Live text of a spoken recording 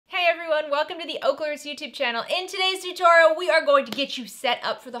everyone, welcome to the OklaRoots YouTube channel. In today's tutorial, we are going to get you set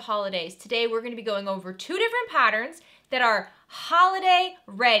up for the holidays. Today, we're going to be going over 2 different patterns that are holiday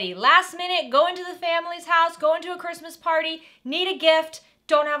ready. Last minute, going to the family's house, going to a Christmas party, need a gift,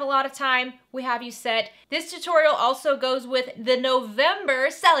 don't have a lot of time, we have you set. This tutorial also goes with the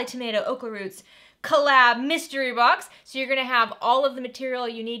November Sally Tomato OklaRoots collab mystery box. So you're gonna have all of the material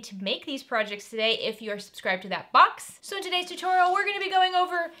you need to make these projects today if you are subscribed to that box. So in today's tutorial, we're gonna be going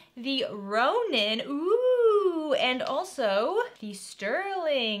over the Ronan, ooh, and also the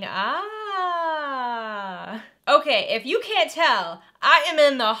sterling, Okay, if you can't tell, I am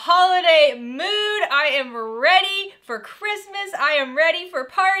in the holiday mood. I am ready for Christmas. I am ready for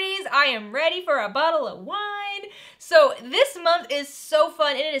parties. I am ready for a bottle of wine. So this month is so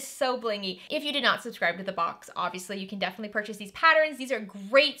fun and it is so blingy. If you did not subscribe to the box, obviously you can definitely purchase these patterns. These are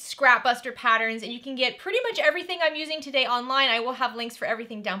great scrap buster patterns and you can get pretty much everything I'm using today online. I will have links for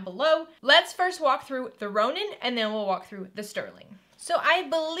everything down below. Let's first walk through the Ronan and then we'll walk through the sterling. So I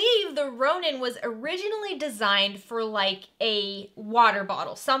believe the Ronan was originally designed for like a water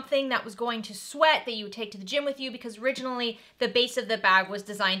bottle, something that was going to sweat that you would take to the gym with you, because originally the base of the bag was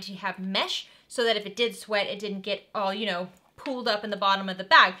designed to have mesh so that if it did sweat, it didn't get all, you know, pooled up in the bottom of the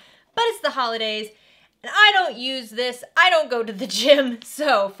bag. But it's the holidays and I don't use this. I don't go to the gym.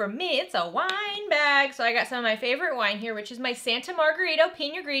 So for me, it's a wine bag. So I got some of my favorite wine here, which is my Santa Margarito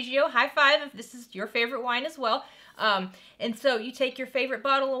Pinot Grigio. High five if this is your favorite wine as well. And so you take your favorite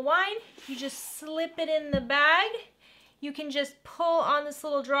bottle of wine, you just slip it in the bag. You can just pull on this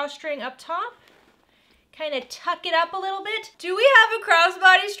little drawstring up top, kind of tuck it up a little bit. Do we have a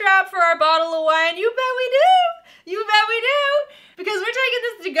crossbody strap for our bottle of wine? You bet we do. You bet we do. Because we're taking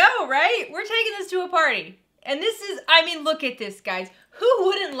this to go, right? We're taking this to a party. And this is, I mean, look at this, guys. Who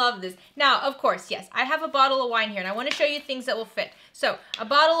wouldn't love this? Now, of course, yes, I have a bottle of wine here, and I want to show you things that will fit. So, a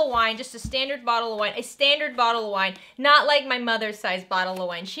bottle of wine, just a standard bottle of wine, a standard bottle of wine, not like my mother's size bottle of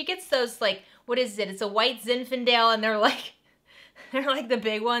wine. She gets those, like, what is it? It's a white Zinfandel, and they're like the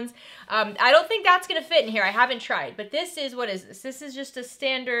big ones. I don't think that's gonna fit in here. I haven't tried, but this is, what is this? This is just a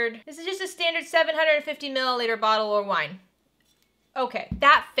standard 750 milliliter bottle of wine. Okay,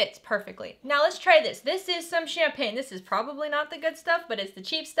 that fits perfectly. Now let's try this. This is some champagne. This is probably not the good stuff, but it's the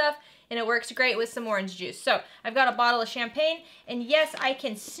cheap stuff, and it works great with some orange juice. So I've got a bottle of champagne, and yes, I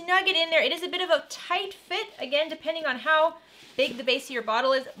can snug it in there. It is a bit of a tight fit, again, depending on how big the base of your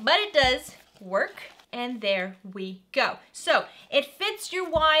bottle is, but it does work. And there we go. So it fits your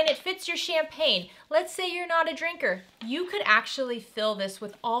wine, it fits your champagne. Let's say you're not a drinker. You could actually fill this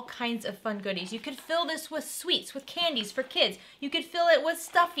with all kinds of fun goodies. You could fill this with sweets, with candies for kids. You could fill it with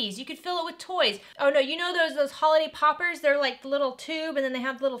stuffies. You could fill it with toys. Oh no, you know those holiday poppers? They're like the little tube and then they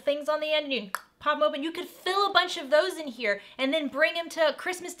have little things on the end and you pop them open. You could fill a bunch of those in here and then bring them to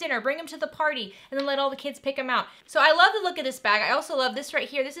Christmas dinner, bring them to the party, and then let all the kids pick them out. So I love the look of this bag. I also love this right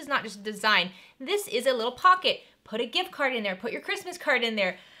here. This is not just design. This is a little pocket. Put a gift card in there. Put your Christmas card in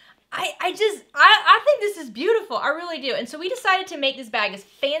there. I think this is beautiful. I really do. And so we decided to make this bag as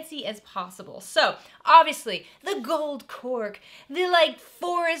fancy as possible. So obviously the gold cork, the like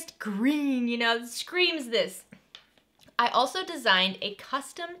forest green, you know, screams this. I also designed a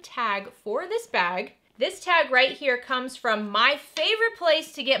custom tag for this bag. This tag right here comes from my favorite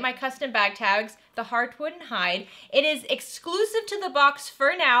place to get my custom bag tags, the Heartwood and Hide. It is exclusive to the box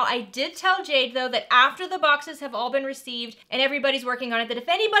for now. I did tell Jade, though, that after the boxes have all been received and everybody's working on it, that if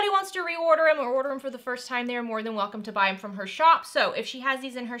anybody wants to reorder them or order them for the first time, they're more than welcome to buy them from her shop. So if she has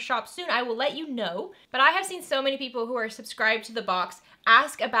these in her shop soon, I will let you know. But I have seen so many people who are subscribed to the box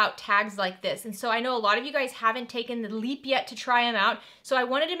ask about tags like this. And so I know a lot of you guys haven't taken the leap yet to try them out. So I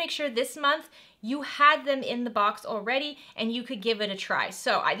wanted to make sure this month you had them in the box already and you could give it a try.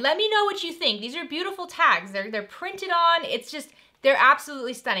 So let me know what you think. These are beautiful tags. They're printed on. It's just, they're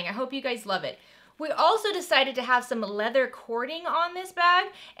absolutely stunning. I hope you guys love it. We also decided to have some leather cording on this bag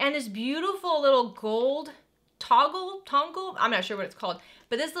and this beautiful little gold toggle, I'm not sure what it's called,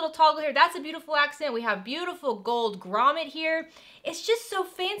 but this little toggle here, that's a beautiful accent. We have beautiful gold grommet here. It's just so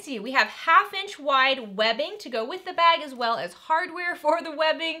fancy. We have 1/2 inch wide webbing to go with the bag as well as hardware for the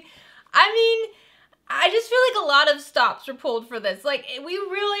webbing. I mean, I just feel like a lot of stops were pulled for this. Like, we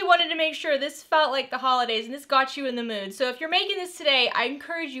really wanted to make sure this felt like the holidays and this got you in the mood. So if you're making this today, I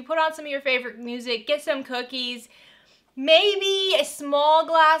encourage you, put on some of your favorite music, get some cookies, maybe a small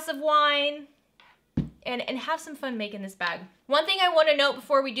glass of wine, and have some fun making this bag. One thing I want to note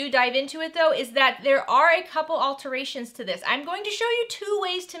before we do dive into it though is that there are a couple alterations to this. I'm going to show you 2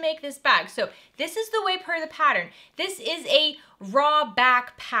 ways to make this bag. So this is the way per the pattern. This is a raw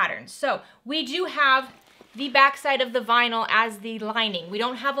back pattern. So we do have the backside of the vinyl as the lining. We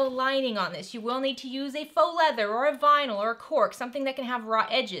don't have a lining on this. You will need to use a faux leather or a vinyl or a cork, something that can have raw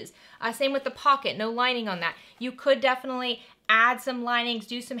edges. Same with the pocket, no lining on that. You could definitely add some linings,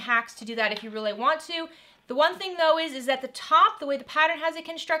 do some hacks to do that if you really want to. The one thing though is at the top, the way the pattern has it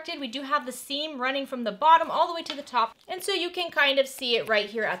constructed, we do have the seam running from the bottom all the way to the top. And so you can kind of see it right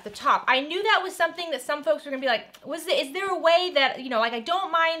here at the top. I knew that was something that some folks were gonna be like, is there a way that, you know, like I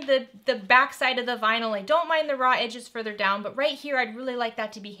don't mind the back side of the vinyl, I don't mind the raw edges further down, but right here I'd really like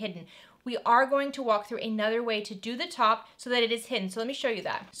that to be hidden. We are going to walk through another way to do the top so that it is hidden. So let me show you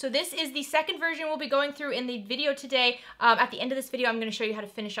that. So this is the second version we'll be going through in the video today. At the end of this video, I'm going to show you how to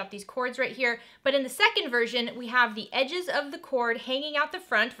finish up these cords right here. But in the second version, we have the edges of the cord hanging out the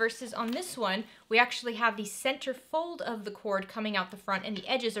front versus on this one, we actually have the center fold of the cord coming out the front and the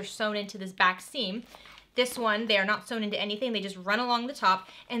edges are sewn into this back seam. This one, they are not sewn into anything. They just run along the top.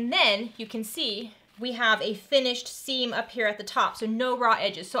 And then you can see we have a finished seam up here at the top, so no raw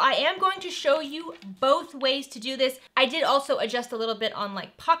edges. So I am going to show you both ways to do this. I did also adjust a little bit on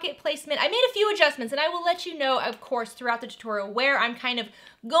like pocket placement. I made a few adjustments and I will let you know, of course, throughout the tutorial where I'm kind of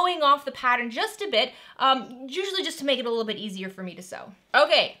going off the pattern just a bit, usually just to make it a little bit easier for me to sew.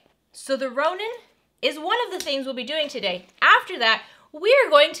 Okay, so the Ronan is one of the things we'll be doing today. After that, we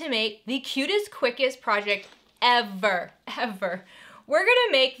are going to make the cutest, quickest project ever. We're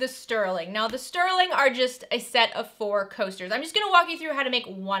gonna make the sterling. Now the sterling are just a set of 4 coasters. I'm just gonna walk you through how to make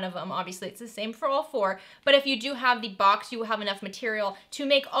one of them. Obviously it's the same for all 4, but if you do have the box, you will have enough material to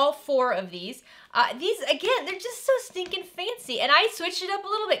make all 4 of these. These, again, they're just so stinking fancy, and I switched it up a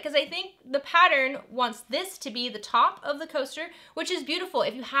little bit because I think the pattern wants this to be the top of the coaster, which is beautiful.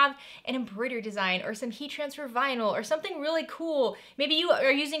 If you have an embroidery design or some heat transfer vinyl or something really cool, maybe you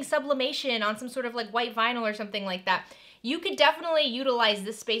are using sublimation on some sort of like white vinyl or something like that, you could definitely utilize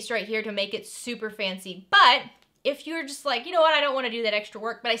this space right here to make it super fancy. But if you're just like, you know what, I don't want to do that extra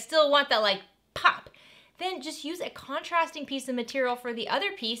work, but I still want that like pop, then just use a contrasting piece of material for the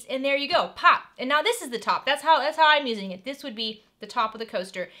other piece, and there you go, pop. And now this is the top. That's how I'm using it. This would be the top of the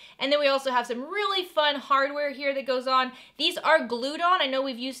coaster. And then we also have some really fun hardware here that goes on. These are glued on. I know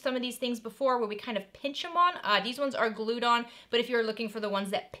we've used some of these things before where we kind of pinch them on. These ones are glued on, but if you're looking for the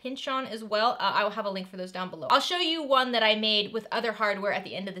ones that pinch on as well, I will have a link for those down below. I'll show you one that I made with other hardware at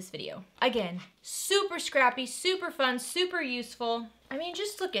the end of this video. Again, super scrappy, super fun, super useful. I mean,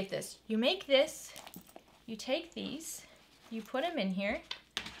 just look at this. You make this, you take these, you put them in here.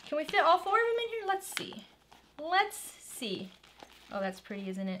 Can we fit all 4 of them in here? Let's see. Let's see. Oh, that's pretty,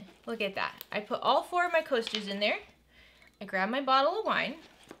 isn't it? Look at that. I put all 4 of my coasters in there. I grab my bottle of wine.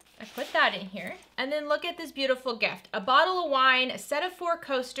 I put that in here. And then look at this beautiful gift. A bottle of wine, a set of 4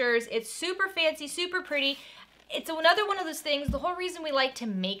 coasters. It's super fancy, super pretty. It's another one of those things, the whole reason we like to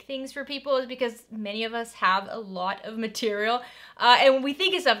make things for people is because many of us have a lot of material. And when we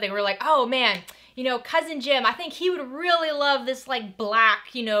think of something, we're like, oh man, you know, Cousin Jim, I think he would really love this like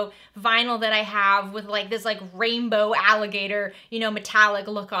black, you know, vinyl that I have with like this like rainbow alligator, you know, metallic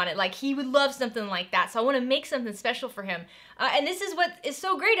look on it. Like he would love something like that. So I want to make something special for him. And this is what is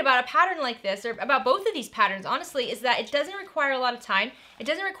so great about a pattern like this, or about both of these patterns, honestly, is that it doesn't require a lot of time. It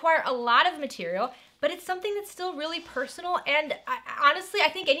doesn't require a lot of material, but it's something that's still really personal, and honestly, I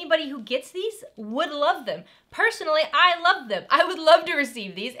think anybody who gets these would love them. Personally, I love them. I would love to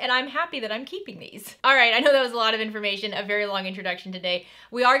receive these, and I'm happy that I'm keeping these. All right, I know that was a lot of information, a very long introduction today.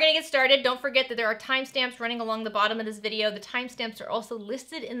 We are gonna get started. Don't forget that there are timestamps running along the bottom of this video. The timestamps are also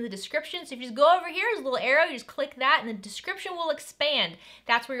listed in the description, so if you just go over here, there's a little arrow, you just click that, and the description will expand.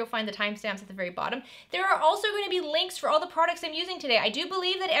 That's where you'll find the timestamps at the very bottom. There are also going to be links for all the products I'm using today. I do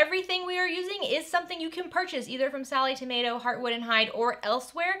believe that everything we are using is something you can purchase either from Sally Tomato, Heartwood and Hide, or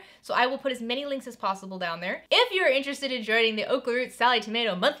elsewhere. So I will put as many links as possible down there. If you're interested in joining the OklaRoots Sally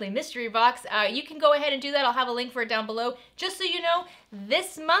Tomato monthly mystery box, you can go ahead and do that. I'll have a link for it down below. Just so you know,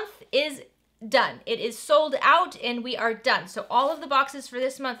 this month is done. It is sold out and we are done. So all of the boxes for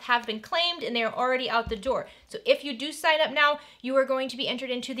this month have been claimed and they are already out the door. So if you do sign up now, you are going to be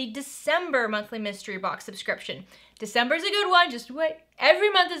entered into the December monthly mystery box subscription. December's a good one, just wait. Every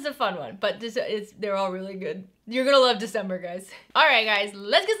month is a fun one, but they're all really good. You're gonna love December, guys. All right, guys,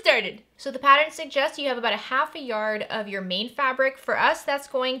 let's get started. So the pattern suggests you have about a ½ yard of your main fabric. For us, that's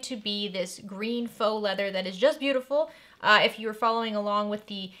going to be this green faux leather that is just beautiful. If you're following along with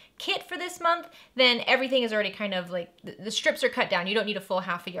the kit for this month, then everything is already kind of like, the strips are cut down. You don't need a full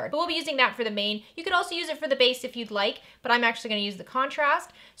 ½ yard. But we'll be using that for the main. You could also use it for the base if you'd like, but I'm actually gonna use the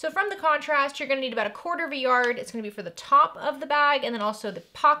contrast. So from the contrast, you're gonna need about 1/4 of a yard. It's gonna be for the top of the bag and then also the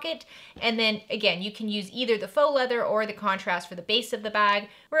pocket. And then again, you can use either the faux leather or the contrast for the base of the bag.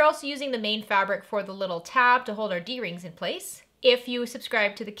 We're also using the main fabric for the little tab to hold our D-rings in place. If you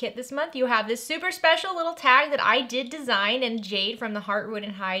subscribe to the kit this month, you have this super special little tag that I did design, and Jade from the Heartwood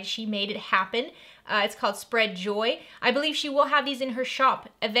and Hide, she made it happen. It's called Spread Joy. I believe she will have these in her shop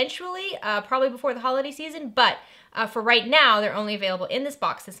eventually, probably before the holiday season, but for right now, they're only available in this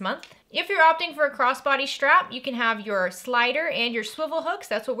box this month. If you're opting for a crossbody strap, you can have your slider and your swivel hooks.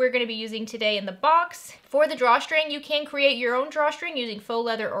 That's what we're gonna be using today in the box. For the drawstring, you can create your own drawstring using faux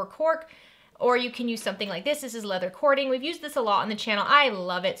leather or cork, or you can use something like this. This is leather cording. We've used this a lot on the channel. I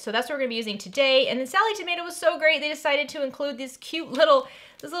love it. So that's what we're gonna be using today. And then Sally Tomato was so great. They decided to include this cute little,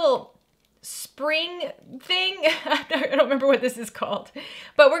 spring thing. I don't remember what this is called,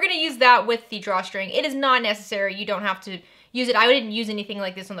 but we're gonna use that with the drawstring. It is not necessary. You don't have to use it. I didn't use anything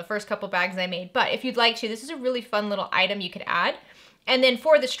like this on the first couple bags I made, but if you'd like to, this is a really fun little item you could add. And then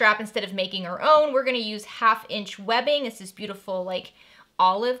for the strap, instead of making our own, we're gonna use 1/2-inch webbing. It's this beautiful, like,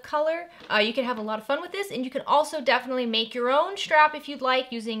 olive color. You can have a lot of fun with this, and you can also definitely make your own strap if you'd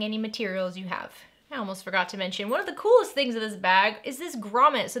like, using any materials you have. I almost forgot to mention, one of the coolest things of this bag is this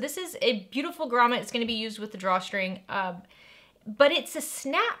grommet. So this is a beautiful grommet. It's gonna be used with the drawstring, but it's a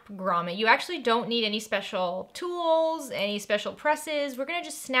snap grommet. You actually don't need any special tools, any special presses. We're gonna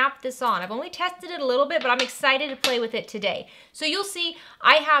just snap this on. I've only tested it a little bit, but I'm excited to play with it today. So you'll see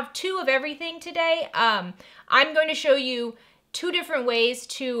I have 2 of everything today. I'm going to show you 2 different ways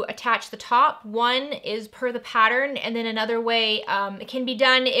to attach the top. One is per the pattern, and then another way it can be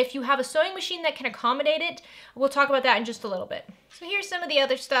done if you have a sewing machine that can accommodate it. We'll talk about that in just a little bit. So here's some of the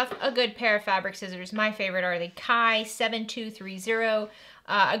other stuff. A good pair of fabric scissors. My favorite are the Kai 7230.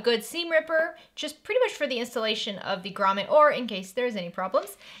 A good seam ripper, just pretty much for the installation of the grommet or in case there's any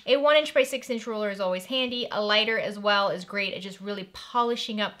problems. A 1" by 6" ruler is always handy. A lighter as well is great at just really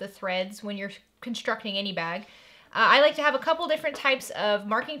polishing up the threads when you're constructing any bag. I like to have a couple different types of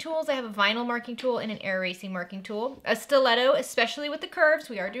marking tools. I have a vinyl marking tool and an air erasing marking tool. A stiletto, especially with the curves.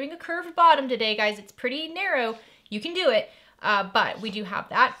 We are doing a curved bottom today, guys. It's pretty narrow. You can do it, but we do have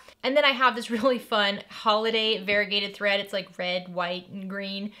that. And then I have this really fun holiday variegated thread. It's like red, white, and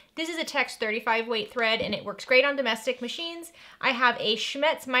green. This is a Tex 35 weight thread, and it works great on domestic machines. I have a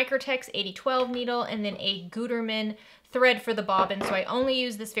Schmetz Microtex 8012 needle and then a Gutermann thread for the bobbin. So I only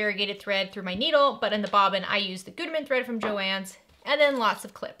use this variegated thread through my needle, but in the bobbin, I use the Gutermann thread from Joann's, and then lots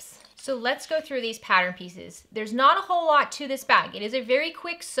of clips. So let's go through these pattern pieces. There's not a whole lot to this bag. It is a very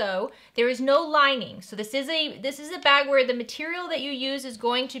quick sew. There is no lining. So this is a bag where the material that you use is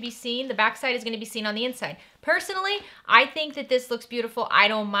going to be seen. The backside is going to be seen on the inside. Personally, I think that this looks beautiful. I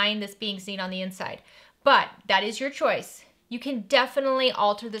don't mind this being seen on the inside, but that is your choice. You can definitely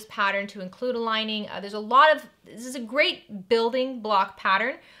alter this pattern to include a lining. This is a great building block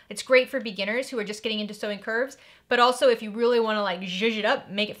pattern. It's great for beginners who are just getting into sewing curves, but also if you really wanna like zhuzh it up,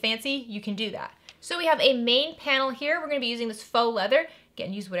 make it fancy, you can do that. So we have a main panel here. We're gonna be using this faux leather.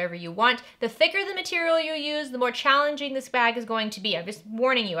 Again, use whatever you want. The thicker the material you use, the more challenging this bag is going to be. I'm just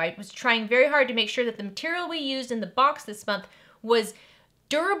warning you, I was trying very hard to make sure that the material we used in the box this month was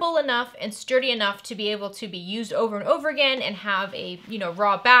durable enough and sturdy enough to be able to be used over and over again and have a,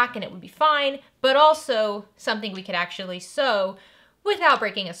 raw back and it would be fine, but also something we could actually sew without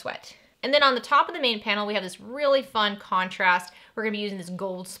breaking a sweat. And then on the top of the main panel, we have this really fun contrast. We're gonna be using this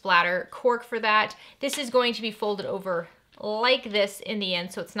gold splatter cork for that. This is going to be folded over like this in the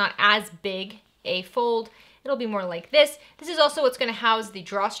end, so it's not as big a fold. It'll be more like this. This is also what's gonna house the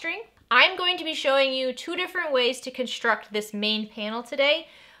drawstring. I'm going to be showing you 2 different ways to construct this main panel today.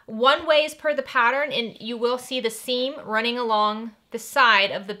 One way is per the pattern, and you will see the seam running along the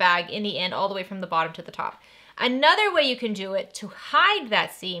side of the bag in the end, all the way from the bottom to the top. Another way you can do it to hide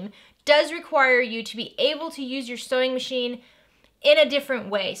that seam does require you to be able to use your sewing machine in a different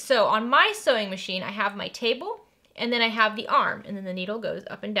way. So on my sewing machine, I have my table, and then I have the arm, and then the needle goes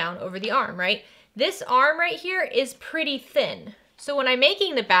up and down over the arm, right? This arm right here is pretty thin. So when I'm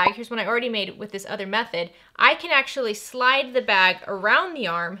making the bag, here's what I already made with this other method, I can actually slide the bag around the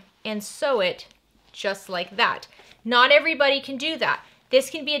arm and sew it just like that. Not everybody can do that.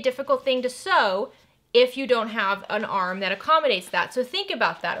 This can be a difficult thing to sew if you don't have an arm that accommodates that. So think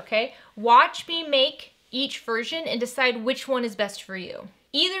about that, okay? Watch me make each version and decide which one is best for you.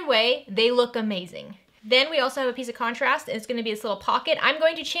 Either way, they look amazing. Then we also have a piece of contrast, and it's going to be this little pocket. I'm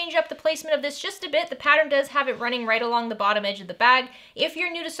going to change up the placement of this just a bit. The pattern does have it running right along the bottom edge of the bag. If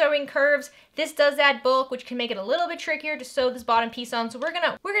you're new to sewing curves, this does add bulk, which can make it a little bit trickier to sew this bottom piece on. So we're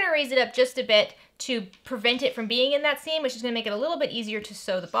gonna raise it up just a bit to prevent it from being in that seam, which is gonna make it a little bit easier to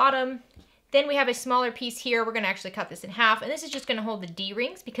sew the bottom. Then we have a smaller piece here. We're gonna actually cut this in half, and this is just gonna hold the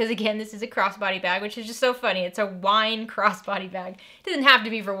D-rings because again, this is a crossbody bag, which is just so funny. It's a wine crossbody bag. It doesn't have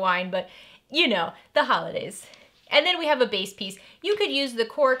to be for wine, but you know, the holidays. And then we have a base piece. You could use the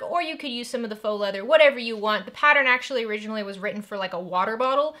cork or you could use some of the faux leather, whatever you want. The pattern actually originally was written for like a water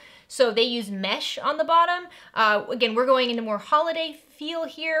bottle, so they use mesh on the bottom. Again, we're going into more holiday feel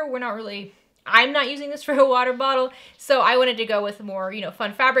here. I'm not using this for a water bottle, so I wanted to go with more,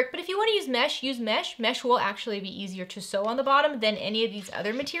 fun fabric. But if you want to use mesh, use mesh. Mesh will actually be easier to sew on the bottom than any of these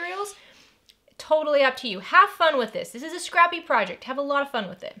other materials. Totally up to you. Have fun with this. This is a scrappy project. Have a lot of fun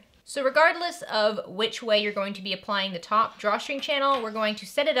with it. So regardless of which way you're going to be applying the top drawstring channel, we're going to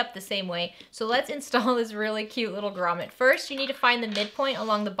set it up the same way. So let's install this really cute little grommet. First, you need to find the midpoint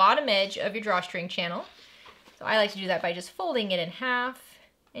along the bottom edge of your drawstring channel. So I like to do that by just folding it in half.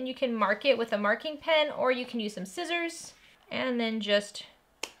 And you can mark it with a marking pen, or you can use some scissors and then just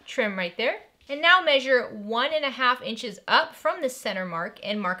trim right there. And now measure 1.5 inches up from the center mark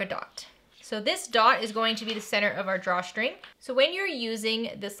and mark a dot. So this dot is going to be the center of our drawstring. So when you're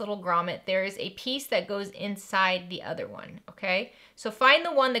using this little grommet, there is a piece that goes inside the other one, okay? So find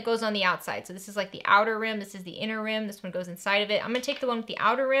the one that goes on the outside. So this is like the outer rim, this is the inner rim, this one goes inside of it. I'm gonna take the one with the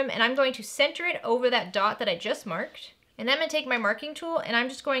outer rim and I'm going to center it over that dot that I just marked. And then I'm gonna take my marking tool and I'm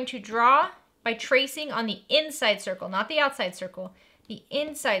just going to draw by tracing on the inside circle, not the outside circle. The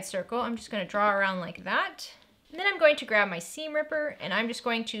inside circle, I'm just gonna draw around like that. And then I'm going to grab my seam ripper and I'm just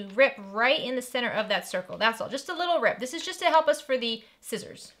going to rip right in the center of that circle. That's all, just a little rip. This is just to help us for the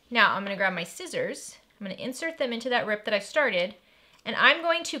scissors. Now I'm gonna grab my scissors, I'm gonna insert them into that rip that I started, and I'm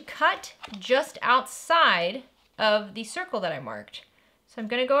going to cut just outside of the circle that I marked. So I'm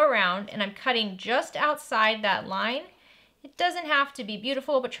gonna go around and I'm cutting just outside that line. It doesn't have to be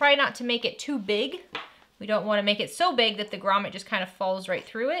beautiful, but try not to make it too big. We don't wanna make it so big that the grommet just kind of falls right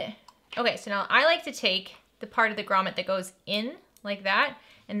through it. Okay, so now I like to take the part of the grommet that goes in like that,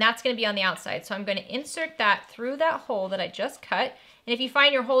 and that's going to be on the outside. So I'm going to insert that through that hole that I just cut. And if you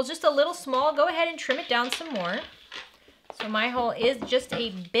find your hole is just a little small, go ahead and trim it down some more. So my hole is just a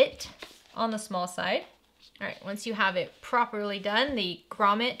bit on the small side. All right, once you have it properly done, the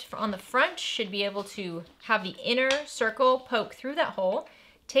grommet on the front should be able to have the inner circle poke through that hole.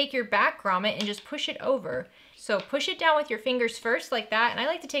 Take your back grommet and just push it over. So push it down with your fingers first like that. And I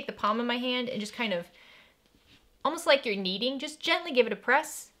like to take the palm of my hand and just kind of almost like you're kneading, just gently give it a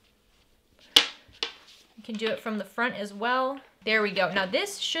press. You can do it from the front as well. There we go. Now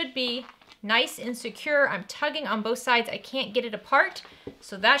this should be nice and secure. I'm tugging on both sides. I can't get it apart,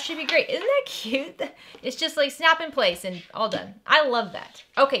 so that should be great. Isn't that cute? It's just like snap in place and all done. I love that.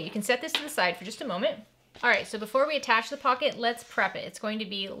 Okay, you can set this to the side for just a moment. All right, so before we attach the pocket, let's prep it. It's going to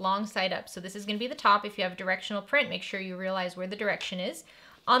be long side up. So this is going to be the top. If you have a directional print, make sure you realize where the direction is.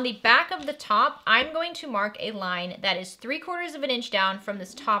 On the back of the top, I'm going to mark a line that is 3/4 of an inch down from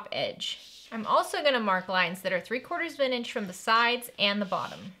this top edge. I'm also going to mark lines that are 3/4 of an inch from the sides and the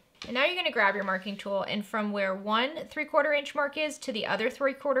bottom. And now you're going to grab your marking tool, and from where one 3/4 inch mark is to the other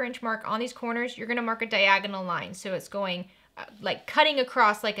 3/4 inch mark on these corners, you're going to mark a diagonal line. So it's going like cutting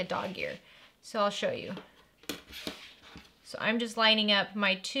across like a dog ear. So I'll show you. So I'm just lining up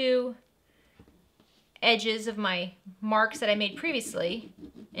my two edges of my marks that I made previously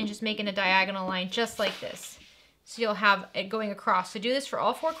and just making a diagonal line just like this. So you'll have it going across. So do this for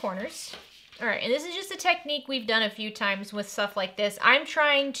all 4 corners. All right, and this is just a technique we've done a few times with stuff like this. I'm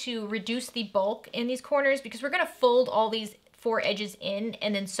trying to reduce the bulk in these corners because we're gonna fold all these 4 edges in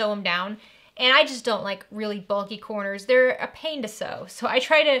and then sew them down. And I just don't like really bulky corners. They're a pain to sew. So I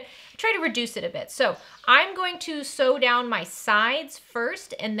try to reduce it a bit. So I'm going to sew down my sides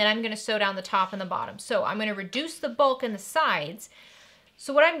first, and then I'm gonna sew down the top and the bottom. So I'm gonna reduce the bulk in the sides.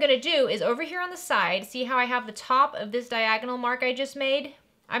 So what I'm gonna do is over here on the side, see how I have the top of this diagonal mark I just made?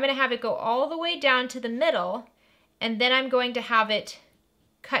 I'm gonna have it go all the way down to the middle, and then I'm going to have it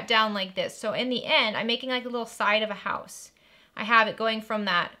cut down like this. So in the end, I'm making like a little side of a house. I have it going from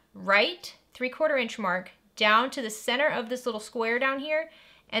that right 3/4 inch mark down to the center of this little square down here,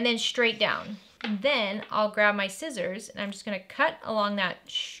 and then straight down. And then I'll grab my scissors and I'm just gonna cut along that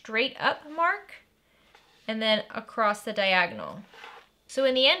straight up mark and then across the diagonal. So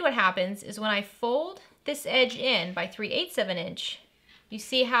in the end, what happens is when I fold this edge in by 3/8 of an inch, you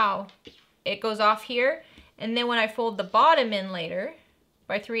see how it goes off here? And then when I fold the bottom in later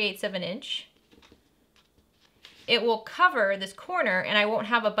by 3/8 of an inch, it will cover this corner and I won't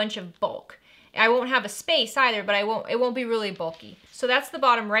have a bunch of bulk. I won't have a space either, but it won't be really bulky. So that's the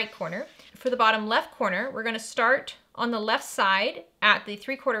bottom right corner. For the bottom left corner, we're gonna start on the left side at the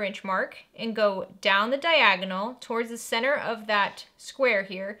 3/4 inch mark and go down the diagonal towards the center of that square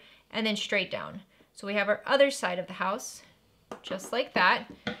here and then straight down. So we have our other side of the house, just like that.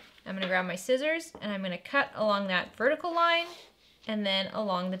 I'm gonna grab my scissors and I'm gonna cut along that vertical line and then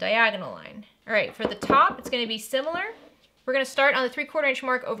along the diagonal line. All right, for the top, it's gonna be similar. We're gonna start on the 3/4 inch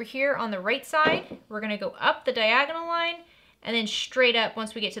mark over here on the right side. We're gonna go up the diagonal line and then straight up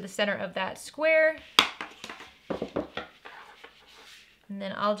once we get to the center of that square. And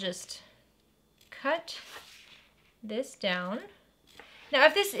then I'll just cut this down. Now,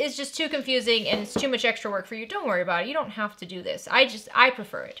 if this is just too confusing and it's too much extra work for you, don't worry about it. You don't have to do this. I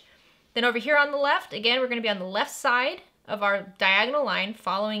prefer it. Then over here on the left, again, we're gonna be on the left side of our diagonal line,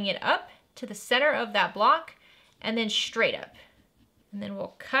 following it up to the center of that block and then straight up. And then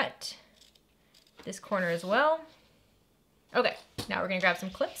we'll cut this corner as well. Okay, now we're gonna grab some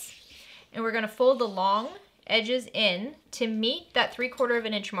clips and we're gonna fold the long edges in to meet that 3/4 of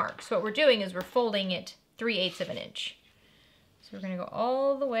an inch mark. So what we're doing is we're folding it 3/8 of an inch. So we're gonna go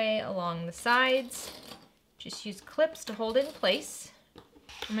all the way along the sides. Just use clips to hold it in place.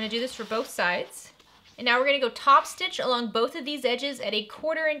 I'm gonna do this for both sides. And now we're gonna go top stitch along both of these edges at a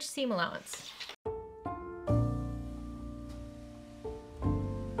 1/4 inch seam allowance.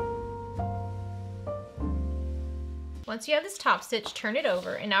 Once you have this top stitch, turn it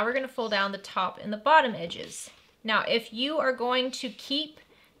over, and now we're gonna fold down the top and the bottom edges. Now, if you are going to keep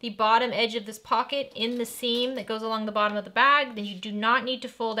the bottom edge of this pocket in the seam that goes along the bottom of the bag, then you do not need to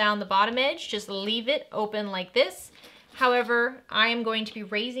fold down the bottom edge, just leave it open like this. However, I am going to be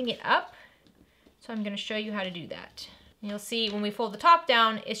raising it up, so I'm gonna show you how to do that. You'll see when we fold the top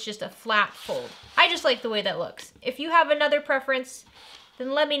down, it's just a flat fold. I just like the way that looks. If you have another preference,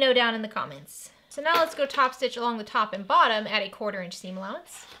 then let me know down in the comments. So now let's go top stitch along the top and bottom at a 1/4 inch seam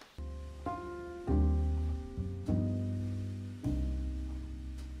allowance.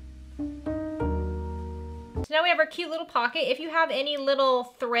 So now we have our cute little pocket. If you have any little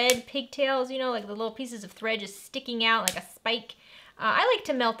thread pigtails, you know, like the little pieces of thread just sticking out like a spike, I like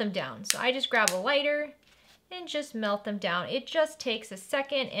to melt them down. So I just grab a lighter and just melt them down. It just takes a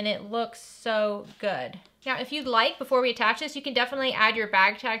second and it looks so good. Now, if you'd like, before we attach this, you can definitely add your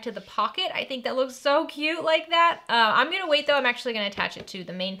bag tag to the pocket. I think that looks so cute like that. I'm gonna wait though, I'm actually gonna attach it to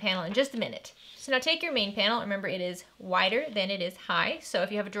the main panel in just a minute. So now take your main panel, remember it is wider than it is high. So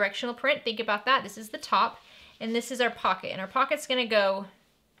if you have a directional print, think about that. This is the top and this is our pocket. And our pocket's gonna go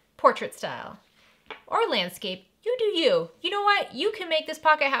portrait style or landscape. You do you. You know what? You can make this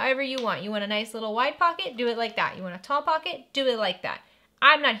pocket however you want. You want a nice little wide pocket? Do it like that. You want a tall pocket? Do it like that.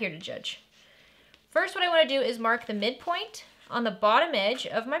 I'm not here to judge. First, what I want to do is mark the midpoint on the bottom edge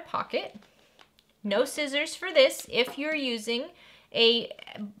of my pocket. No scissors for this if you're using a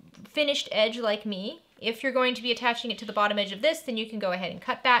finished edge like me. If you're going to be attaching it to the bottom edge of this, then you can go ahead and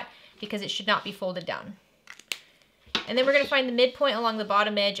cut that because it should not be folded down. And then we're going to find the midpoint along the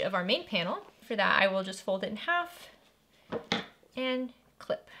bottom edge of our main panel. For that, I will just fold it in half and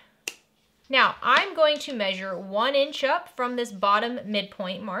clip. Now, I'm going to measure 1 inch up from this bottom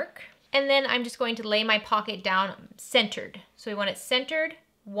midpoint mark. And then I'm just going to lay my pocket down centered. So we want it centered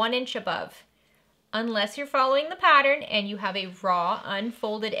 1 inch above. Unless you're following the pattern and you have a raw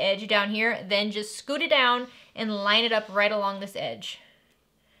unfolded edge down here, then just scoot it down and line it up right along this edge.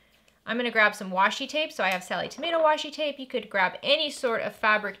 I'm gonna grab some washi tape. So I have Sally Tomato washi tape. You could grab any sort of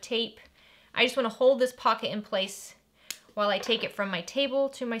fabric tape. I just wanna hold this pocket in place while I take it from my table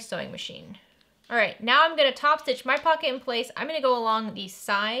to my sewing machine. All right, now I'm gonna top stitch my pocket in place. I'm gonna go along the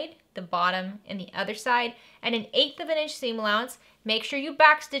side, the bottom, and the other side at an 1/8 of an inch seam allowance. Make sure you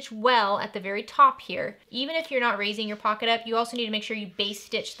backstitch well at the very top here. Even if you're not raising your pocket up, you also need to make sure you base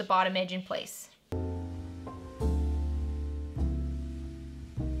stitch the bottom edge in place.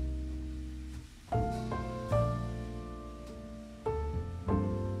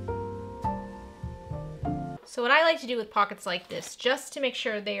 So what I like to do with pockets like this, just to make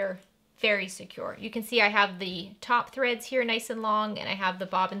sure they're very secure. You can see I have the top threads here nice and long and I have the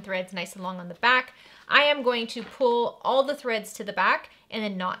bobbin threads nice and long on the back. I am going to pull all the threads to the back and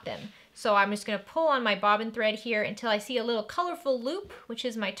then knot them. So I'm just gonna pull on my bobbin thread here until I see a little colorful loop, which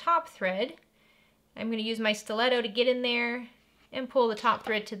is my top thread. I'm gonna use my stiletto to get in there and pull the top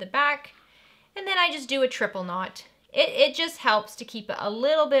thread to the back. And then I just do a triple knot. It just helps to keep it a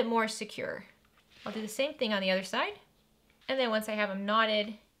little bit more secure. I'll do the same thing on the other side. And then once I have them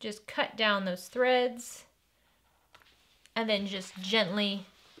knotted, just cut down those threads and then just gently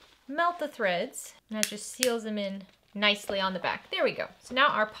melt the threads, and that just seals them in nicely on the back. There we go. So now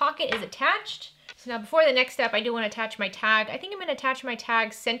our pocket is attached. So now before the next step, I do want to attach my tag. I think I'm going to attach my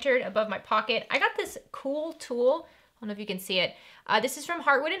tag centered above my pocket. I got this cool tool. I don't know if you can see it. This is from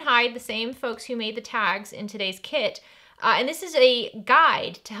Heartwood and Hide, the same folks who made the tags in today's kit. And this is a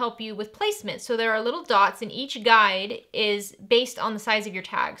guide to help you with placement. So there are little dots, and each guide is based on the size of your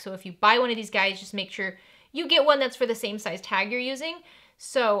tag. So if you buy one of these guides, just make sure you get one that's for the same size tag you're using.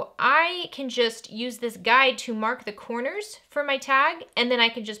 So I can just use this guide to mark the corners for my tag, and then I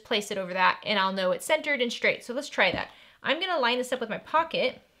can just place it over that, and I'll know it's centered and straight. So let's try that. I'm gonna line this up with my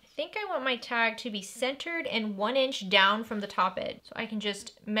pocket. I think I want my tag to be centered and 1 inch down from the top edge. So I can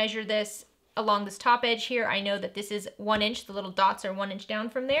just measure this along this top edge here. I know that this is 1 inch. The little dots are 1 inch down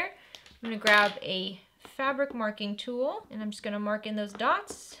from there. I'm gonna grab a fabric marking tool, and I'm just gonna mark in those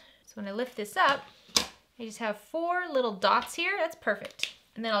dots. So when I lift this up, I just have 4 little dots here. That's perfect.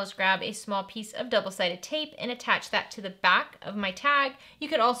 And then I'll just grab a small piece of double-sided tape and attach that to the back of my tag. You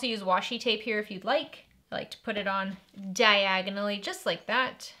could also use washi tape here if you'd like. I like to put it on diagonally, just like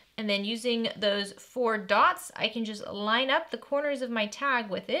that. And then using those 4 dots, I can just line up the corners of my tag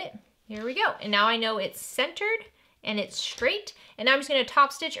with it. Here we go. And now I know it's centered and it's straight. And now I'm just gonna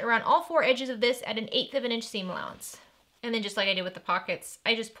top stitch around all 4 edges of this at 1/8 of an inch seam allowance. And then just like I did with the pockets,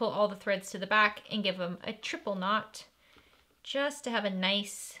 I just pull all the threads to the back and give them a triple knot just to have a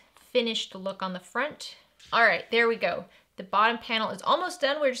nice finished look on the front. All right, there we go. The bottom panel is almost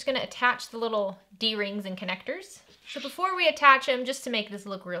done. We're just gonna attach the little D-rings and connectors. So before we attach them, just to make this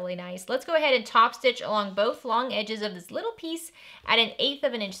look really nice, let's go ahead and top stitch along both long edges of this little piece at 1/8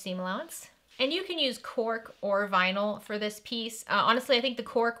 of an inch seam allowance. And you can use cork or vinyl for this piece. Honestly, I think the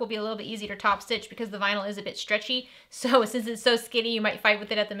cork will be a little bit easier to top stitch because the vinyl is a bit stretchy. So since it's so skinny, you might fight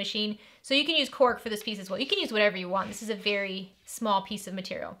with it at the machine. So you can use cork for this piece as well. You can use whatever you want. This is a very small piece of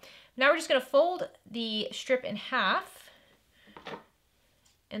material. Now we're just gonna fold the strip in half,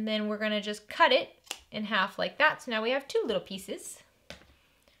 and then we're gonna just cut it in half like that. So now we have 2 little pieces.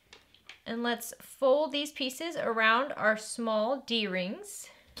 And let's fold these pieces around our small D-rings.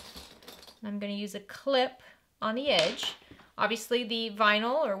 I'm going to use a clip on the edge. Obviously the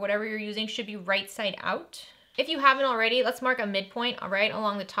vinyl or whatever you're using should be right side out. If you haven't already, let's mark a midpoint right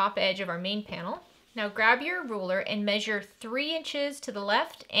along the top edge of our main panel. Now grab your ruler and measure 3 inches to the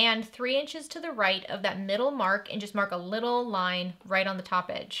left and 3 inches to the right of that middle mark, and just mark a little line right on the top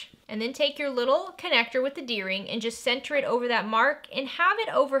edge. And then take your little connector with the D-ring and just center it over that mark and have it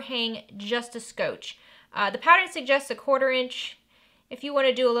overhang just a scotch. The pattern suggests 1/4 inch. If you want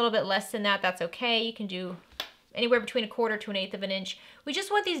to do a little bit less than that, that's okay. You can do anywhere between 1/4 to 1/8 of an inch. We just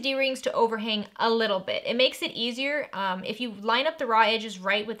want these D-rings to overhang a little bit. It makes it easier. If you line up the raw edges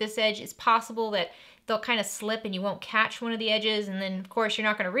right with this edge, it's possible that they'll kind of slip and you won't catch one of the edges, and then of course you're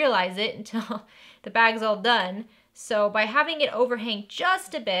not going to realize it until the bag's all done. So by having it overhang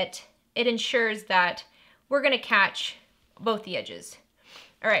just a bit, it ensures that we're going to catch both the edges.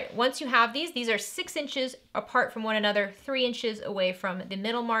 All right, once you have these are 6 inches apart from one another, 3 inches away from the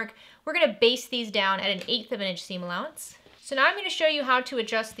middle mark. We're gonna base these down at 1/8 of an inch seam allowance. So now I'm gonna show you how to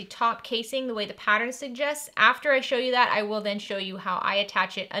adjust the top casing the way the pattern suggests. After I show you that, I will then show you how I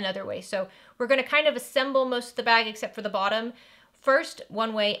attach it another way. So we're gonna kind of assemble most of the bag except for the bottom. First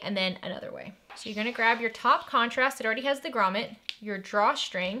one way and then another way. So you're gonna grab your top contrast, it already has the grommet, your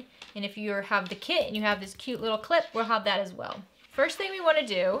drawstring, and if you have the kit and you have this cute little clip, we'll have that as well. First thing we want to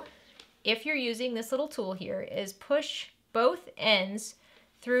do, if you're using this little tool here, is push both ends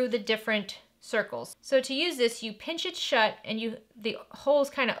through the different circles. So to use this, you pinch it shut and the holes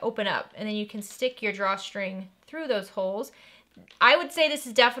kind of open up, and then you can stick your drawstring through those holes. I would say this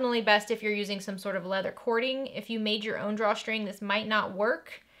is definitely best if you're using some sort of leather cording. If you made your own drawstring, this might not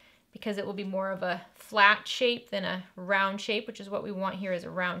work because it will be more of a flat shape than a round shape, which is what we want here, is a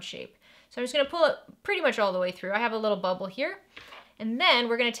round shape. So I'm just going to pull it pretty much all the way through. I have a little bubble here. And then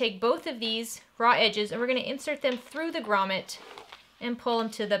we're going to take both of these raw edges and we're going to insert them through the grommet and pull them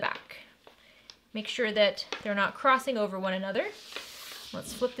to the back. Make sure that they're not crossing over one another.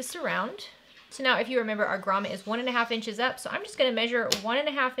 Let's flip this around. So now if you remember, our grommet is 1.5 inches up. So I'm just going to measure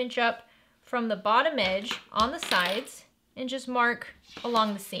 1.5 inch up from the bottom edge on the sides and just mark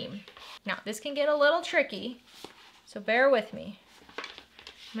along the seam. Now this can get a little tricky, so bear with me.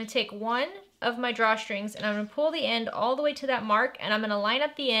 I'm going to take one of my drawstrings and I'm going to pull the end all the way to that mark, and I'm going to line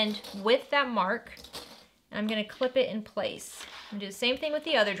up the end with that mark, and I'm going to clip it in place. I'm going to do the same thing with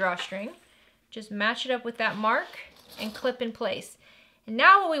the other drawstring. Just match it up with that mark and clip in place. And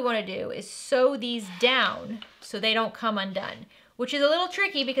now what we want to do is sew these down so they don't come undone, which is a little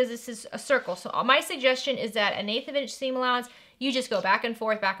tricky because this is a circle. So my suggestion is that 1/8 of an inch seam allowance, You just go back and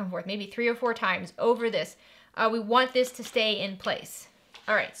forth, maybe 3 or 4 times over this. We want this to stay in place.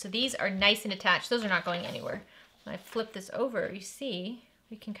 All right, so these are nice and attached. Those are not going anywhere. When I flip this over, you see,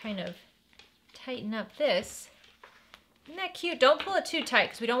 we can kind of tighten up this. Isn't that cute? Don't pull it too tight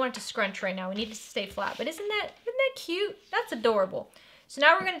because we don't want it to scrunch right now. We need it to stay flat. But isn't that cute? That's adorable. So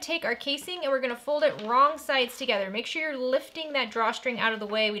now we're going to take our casing and we're going to fold it wrong sides together. Make sure you're lifting that drawstring out of the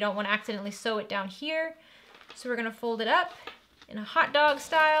way. We don't want to accidentally sew it down here. So we're going to fold it up in a hot dog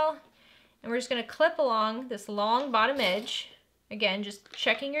style. And we're just going to clip along this long bottom edge. Again, just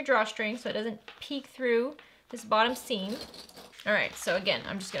checking your drawstring so it doesn't peek through this bottom seam. All right, so again,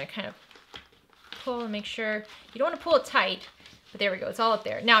 I'm just going to kind of pull and make sure. You don't want to pull it tight, but there we go. It's all up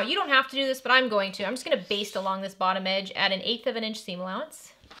there. Now, you don't have to do this, but I'm going to. I'm just going to baste along this bottom edge at 1/8 of an inch seam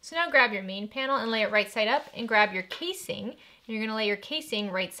allowance. So now grab your main panel and lay it right side up and grab your casing. And you're going to lay your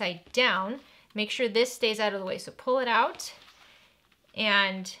casing right side down. Make sure this stays out of the way. So pull it out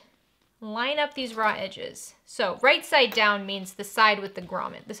and line up these raw edges. So right side down means the side with the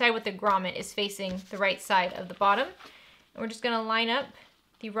grommet. The side with the grommet is facing the right side of the bottom. And we're just going to line up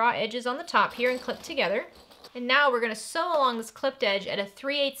the raw edges on the top here and clip together. And now we're going to sew along this clipped edge at a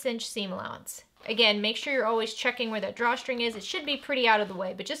 3/8 inch seam allowance. Again, make sure you're always checking where that drawstring is. It should be pretty out of the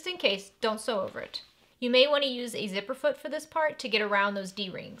way, but just in case, don't sew over it. You may want to use a zipper foot for this part to get around those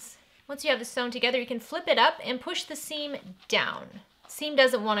D-rings. Once you have this sewn together, you can flip it up and push the seam down. Seam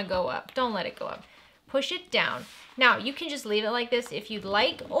doesn't want to go up. Don't let it go up. Push it down. Now, you can just leave it like this if you'd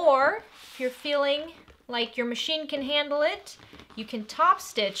like, or if you're feeling like your machine can handle it, you can top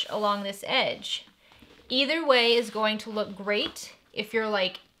stitch along this edge. Either way is going to look great. If you're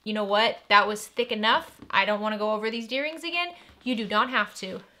like, you know what, that was thick enough, I don't want to go over these D-rings again, you do not have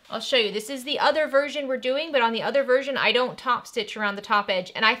to. I'll show you. This is the other version we're doing, but on the other version, I don't top stitch around the top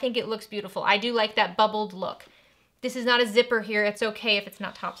edge, and I think it looks beautiful. I do like that bubbled look. This is not a zipper here. It's okay if it's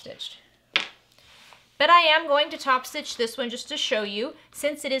not top stitched. But I am going to top stitch this one just to show you.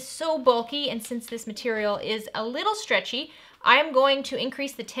 Since it is so bulky and since this material is a little stretchy, I'm going to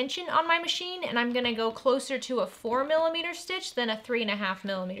increase the tension on my machine and I'm going to go closer to a 4mm stitch than a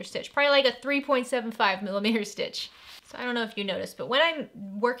 3.5mm stitch. Probably like a 3.75mm stitch. So I don't know if you noticed, but when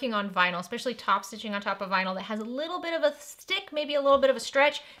I'm working on vinyl, especially top stitching on top of vinyl that has a little bit of a stick, maybe a little bit of a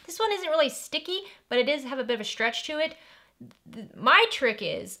stretch, this one isn't really sticky, but it does have a bit of a stretch to it. My trick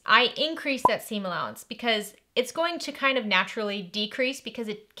is I increase that seam allowance because it's going to kind of naturally decrease because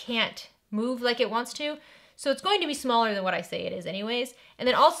it can't move like it wants to. So it's going to be smaller than what I say it is anyways. And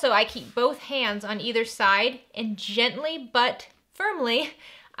then also I keep both hands on either side and gently but firmly,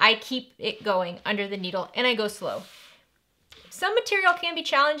 I keep it going under the needle and I go slow. Some material can be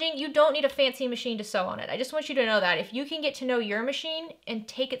challenging. You don't need a fancy machine to sew on it. I just want you to know that. If you can get to know your machine and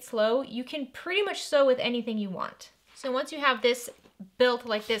take it slow, you can pretty much sew with anything you want. So once you have this built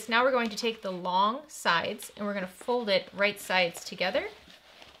like this, now we're going to take the long sides and we're going to fold it right sides together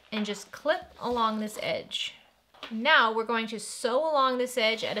and just clip along this edge. Now we're going to sew along this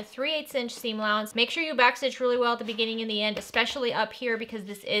edge at a 3/8 inch seam allowance. Make sure you backstitch really well at the beginning and the end, especially up here because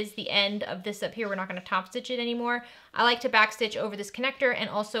this is the end of this up here. We're not going to top stitch it anymore. I like to backstitch over this connector and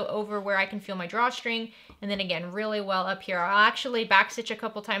also over where I can feel my drawstring. And then again, really well up here. I'll actually backstitch a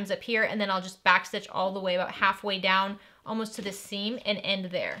couple times up here and then I'll just backstitch all the way about halfway down, almost to this seam and end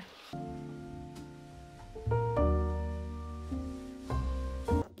there.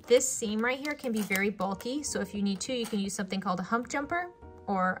 This seam right here can be very bulky, so if you need to, you can use something called a hump jumper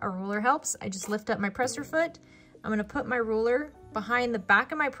or a ruler helps. I just lift up my presser foot. I'm gonna put my ruler behind the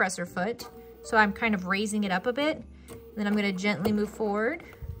back of my presser foot, so I'm kind of raising it up a bit. Then I'm gonna gently move forward,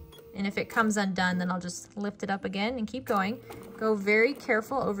 and if it comes undone, then I'll just lift it up again and keep going. Go very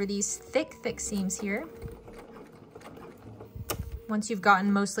careful over these thick seams here. Once you've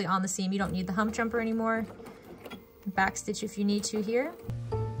gotten mostly on the seam, you don't need the hump jumper anymore. Backstitch if you need to here.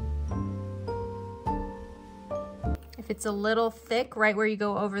 If it's a little thick right where you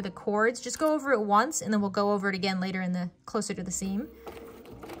go over the cords, just go over it once and then we'll go over it again later in the closer to the seam.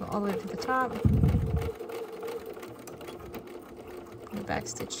 Go all the way up to the top.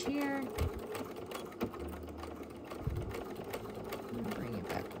 Backstitch here. Bring it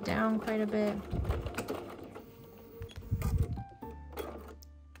back down quite a bit.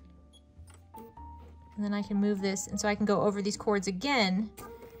 And then I can move this, and so I can go over these cords again,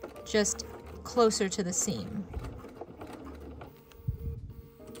 just closer to the seam.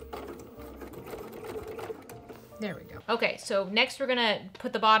 There we go. Okay, so next we're gonna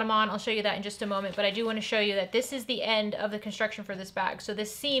put the bottom on. I'll show you that in just a moment, but I do want to show you that this is the end of the construction for this bag. So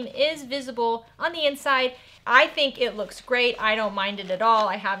this seam is visible on the inside. I think it looks great. I don't mind it at all.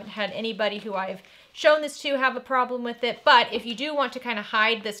 I haven't had anybody who I've shown this to have a problem with it, but if you do want to kind of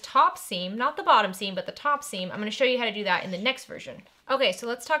hide this top seam, not the bottom seam, but the top seam, I'm going to show you how to do that in the next version. Okay, so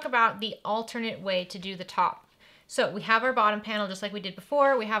let's talk about the alternate way to do the top. So we have our bottom panel just like we did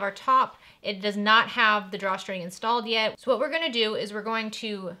before. We have our top. It does not have the drawstring installed yet. So what we're going to do is we're going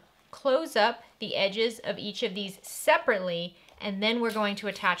to close up the edges of each of these separately, and then we're going to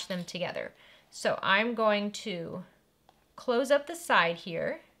attach them together. So I'm going to close up the side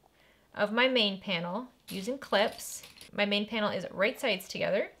here of my main panel using clips. My main panel is right sides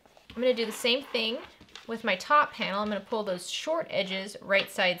together. I'm going to do the same thing with my top panel. I'm going to pull those short edges right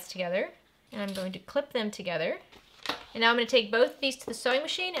sides together, and I'm going to clip them together. And now I'm going to take both of these to the sewing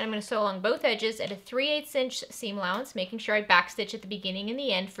machine, and I'm going to sew along both edges at a 3/8 inch seam allowance, making sure I backstitch at the beginning and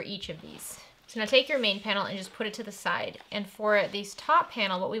the end for each of these. So now take your main panel and just put it to the side. And for this top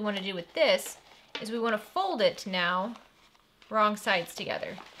panel, what we want to do with this is we want to fold it now wrong sides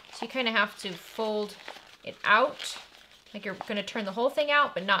together. So you kind of have to fold it out, like you're going to turn the whole thing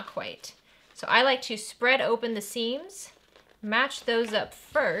out, but not quite. So I like to spread open the seams, match those up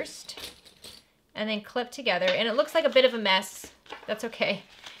first, and then clip together. And it looks like a bit of a mess. That's okay.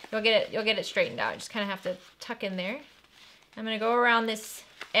 You'll get it straightened out. Just kind of have to tuck in there. I'm going to go around this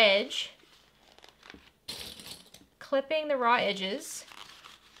edge, clipping the raw edges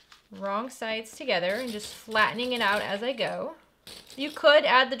wrong sides together and just flattening it out as I go. You could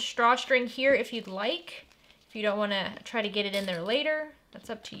add the drawstring here if you'd like. If you don't want to try to get it in there later, that's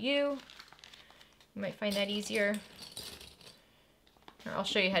up to you. You might find that easier. Or I'll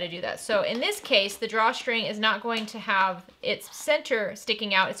show you how to do that. So in this case, the drawstring is not going to have its center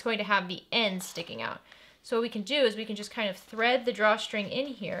sticking out. It's going to have the ends sticking out. So what we can do is we can just kind of thread the drawstring in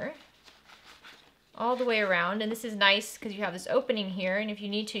here all the way around. And this is nice because you have this opening here. And if you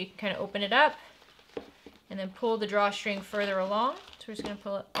need to, you can kind of open it up and then pull the drawstring further along. So we're just going to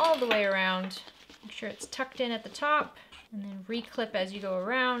pull it all the way around. Make sure it's tucked in at the top. And then reclip as you go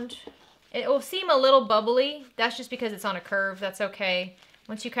around. It will seem a little bubbly. That's just because it's on a curve. That's okay.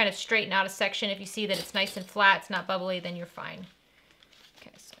 Once you kind of straighten out a section, if you see that it's nice and flat, it's not bubbly, then you're fine.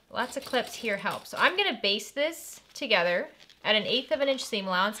 Okay, so lots of clips here help. So I'm going to baste this together at an 1/8 of an inch seam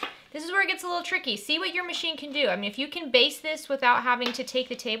allowance. This is where it gets a little tricky. See what your machine can do. I mean, if you can baste this without having to take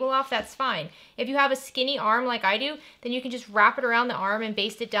the table off, that's fine. If you have a skinny arm like I do, then you can just wrap it around the arm and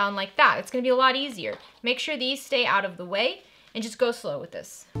baste it down like that. It's going to be a lot easier. Make sure these stay out of the way and just go slow with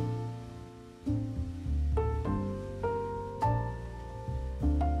this.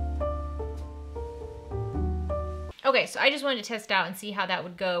 Okay, so I just wanted to test out and see how that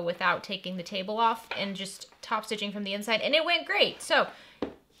would go without taking the table off and just top stitching from the inside, and it went great. So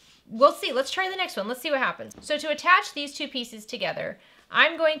we'll see. Let's try the next one. Let's see what happens. So to attach these two pieces together,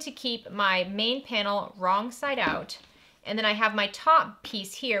 I'm going to keep my main panel wrong side out, and then I have my top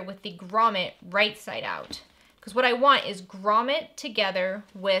piece here with the grommet right side out. Because what I want is grommet together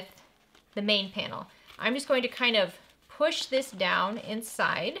with the main panel. I'm just going to kind of push this down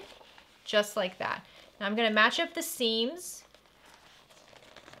inside, just like that. Now I'm going to match up the seams.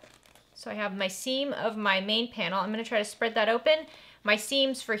 So I have my seam of my main panel. I'm going to try to spread that open. My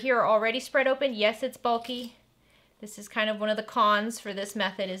seams for here are already spread open. Yes, it's bulky. This is kind of one of the cons for this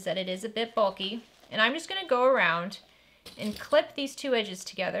method, is that it is a bit bulky. And I'm just going to go around and clip these two edges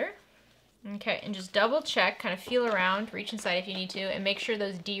together. Okay, and just double check, kind of feel around, reach inside if you need to, and make sure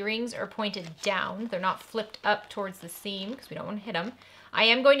those D-rings are pointed down. They're not flipped up towards the seam because we don't want to hit them. I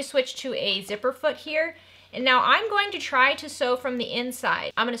am going to switch to a zipper foot here. And now I'm going to try to sew from the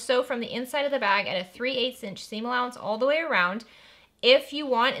inside. I'm going to sew from the inside of the bag at a 3/8 inch seam allowance all the way around. If you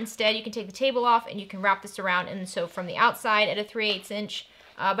want, instead, you can take the table off and you can wrap this around and sew from the outside at a 3/8 inch.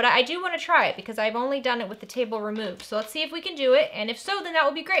 But I do want to try it because I've only done it with the table removed. So let's see if we can do it. And if so, then that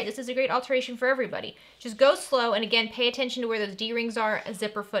will be great. This is a great alteration for everybody. Just go slow, and again, pay attention to where those D-rings are. A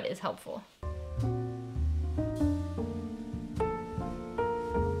zipper foot is helpful.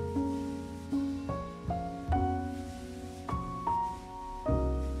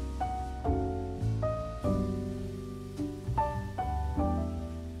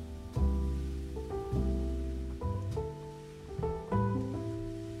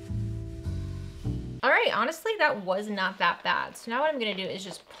 All right, honestly, that was not that bad. So now what I'm gonna do is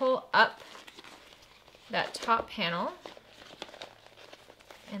just pull up that top panel,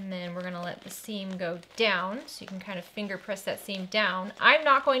 and then we're gonna let the seam go down, so you can kind of finger press that seam down. I'm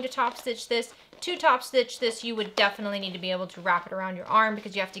not going to top stitch this. To top stitch this, you would definitely need to be able to wrap it around your arm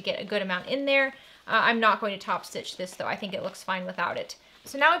because you have to get a good amount in there. I'm not going to top stitch this though. I think it looks fine without it.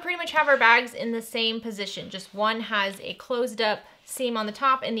 So now we pretty much have our bags in the same position. Just one has a closed up seam on the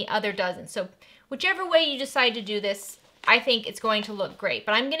top and the other doesn't. So whichever way you decide to do this, I think it's going to look great.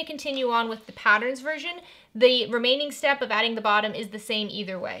 But I'm going to continue on with the patterns version. The remaining step of adding the bottom is the same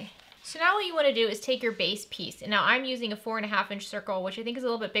either way. So now what you want to do is take your base piece, and now I'm using a 4.5-inch circle, which I think is a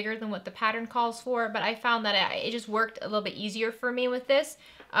little bit bigger than what the pattern calls for, but I found that it just worked a little bit easier for me with this.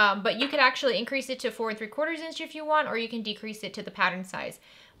 But you could actually increase it to 4 3/4 inch if you want, or you can decrease it to the pattern size.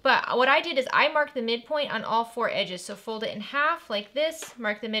 But what I did is I marked the midpoint on all 4 edges. So fold it in half like this,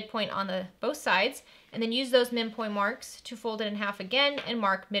 mark the midpoint on both sides, and then use those midpoint marks to fold it in half again and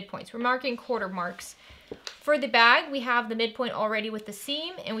mark midpoints. We're marking quarter marks. For the bag, we have the midpoint already with the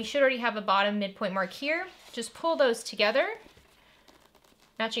seam, and we should already have a bottom midpoint mark here. Just pull those together,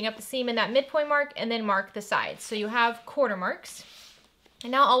 matching up the seam in that midpoint mark, and then mark the sides. So you have quarter marks.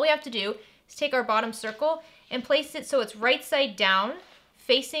 And now all we have to do is take our bottom circle and place it so it's right side down,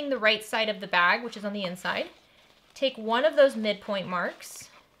 facing the right side of the bag, which is on the inside. Take one of those midpoint marks,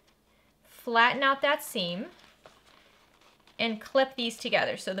 flatten out that seam, and clip these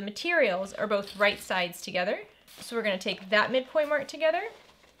together. So the materials are both right sides together. So we're going to take that midpoint mark together,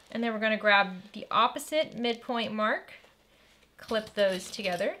 and then we're going to grab the opposite midpoint mark, clip those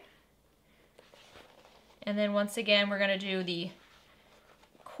together. And then once again, we're going to do the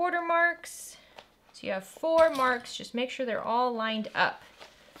quarter marks. So you have 4 marks, just make sure they're all lined up.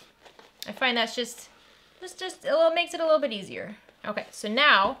 I find that's just a little, makes it a little bit easier. Okay, so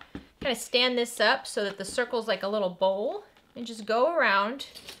now kind of stand this up so that the circle's like a little bowl, and just go around,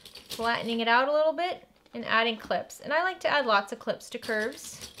 flattening it out a little bit and adding clips. And I like to add lots of clips to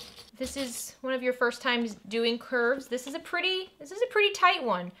curves. If this is one of your first times doing curves, this is a pretty tight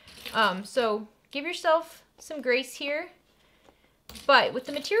one. So give yourself some grace here. But with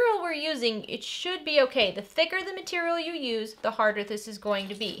the material we're using, it should be okay. The thicker the material you use, the harder this is going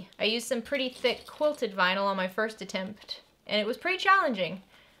to be. I used some pretty thick quilted vinyl on my first attempt, and it was pretty challenging.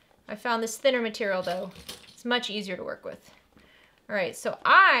 I found this thinner material though. It's much easier to work with. All right, so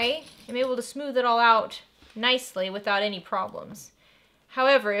I am able to smooth it all out nicely without any problems.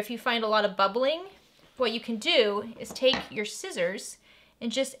 However, if you find a lot of bubbling, what you can do is take your scissors and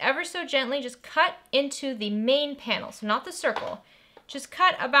just ever so gently just cut into the main panel, so not the circle. Just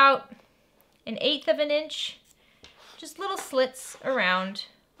cut about 1/8 of an inch, just little slits around,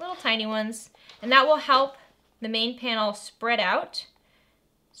 little tiny ones, and that will help the main panel spread out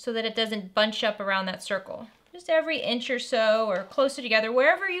so that it doesn't bunch up around that circle. Just every inch or so, or closer together,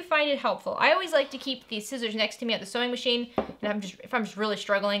 wherever you find it helpful. I always like to keep the scissors next to me at the sewing machine, and if I'm just really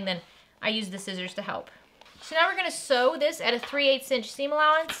struggling, then I use the scissors to help. So now we're going to sew this at a 3/8 inch seam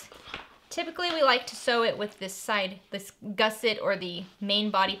allowance. Typically we like to sew it with this side, this gusset or the main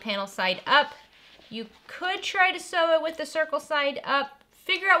body panel side up. You could try to sew it with the circle side up.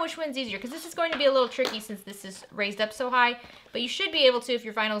 Figure out which one's easier, because this is going to be a little tricky since this is raised up so high, but you should be able to, if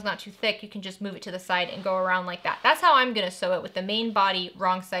your vinyl is not too thick, you can just move it to the side and go around like that. That's how I'm going to sew it, with the main body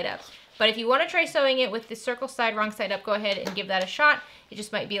wrong side up. But if you want to try sewing it with the circle side wrong side up, go ahead and give that a shot. It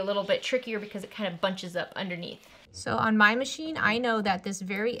just might be a little bit trickier because it kind of bunches up underneath. So on my machine, I know that this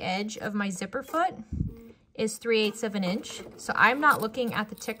very edge of my zipper foot is 3/8 of an inch. So I'm not looking at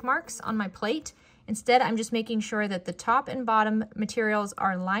the tick marks on my plate. Instead, I'm just making sure that the top and bottom materials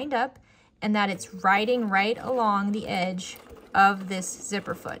are lined up and that it's riding right along the edge of this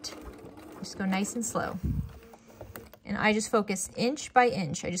zipper foot. Just go nice and slow. And I just focus inch by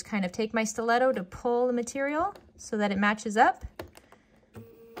inch. I just kind of take my stiletto to pull the material so that it matches up,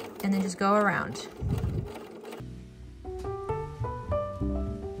 and then just go around.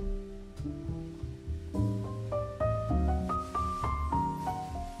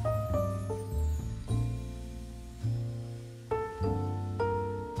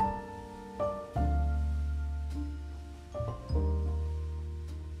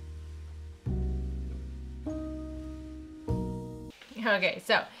 Okay,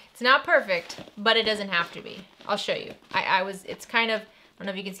 so it's not perfect, but it doesn't have to be. I'll show you. It's kind of, I don't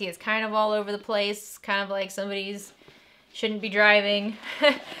know if you can see, it's kind of all over the place, kind of like somebody's shouldn't be driving,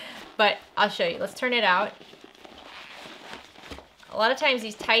 but I'll show you. Let's turn it out. A lot of times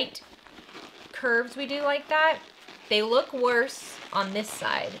these tight curves we do like that, they look worse on this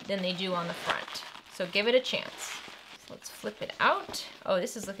side than they do on the front. So give it a chance. So let's flip it out. Oh,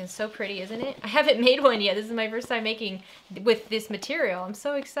 this is looking so pretty, isn't it? I haven't made one yet. This is my first time making with this material. I'm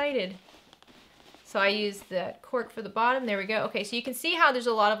so excited. So I used the cork for the bottom. There we go. Okay, so you can see how there's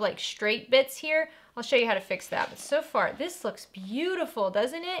a lot of like straight bits here. I'll show you how to fix that. But so far, this looks beautiful,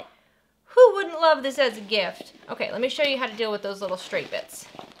 doesn't it? Who wouldn't love this as a gift? Okay, let me show you how to deal with those little straight bits.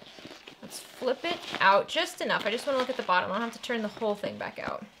 Let's flip it out just enough. I just want to look at the bottom. I don't have to turn the whole thing back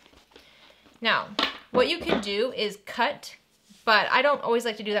out. Now, what you can do is cut, but I don't always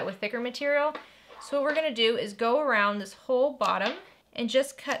like to do that with thicker material. So what we're gonna do is go around this whole bottom and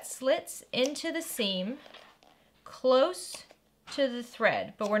just cut slits into the seam close to the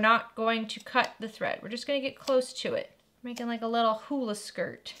thread, but we're not going to cut the thread. We're just gonna get close to it, making like a little hula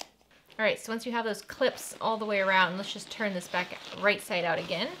skirt. All right, so once you have those clips all the way around, let's just turn this back right side out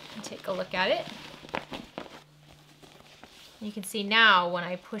again and take a look at it. You can see now when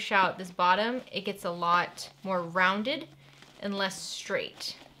I push out this bottom, it gets a lot more rounded and less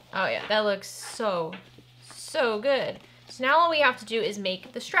straight. Oh yeah, that looks so good. So now all we have to do is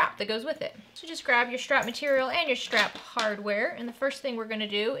make the strap that goes with it. So just grab your strap material and your strap hardware, and the first thing we're gonna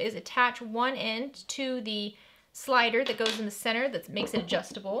do is attach one end to the slider that goes in the center that makes it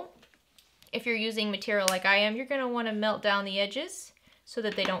adjustable. If you're using material like I am, you're gonna wanna melt down the edges so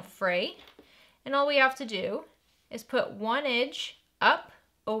that they don't fray. And all we have to do is put one edge up,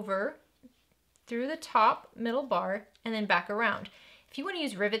 over, through the top middle bar, and then back around. If you wanna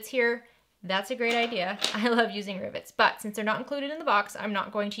use rivets here, that's a great idea. I love using rivets, but since they're not included in the box, I'm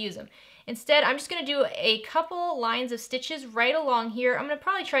not going to use them. Instead, I'm just gonna do a couple lines of stitches right along here. I'm gonna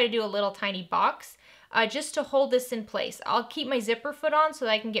probably try to do a little tiny box just to hold this in place. I'll keep my zipper foot on so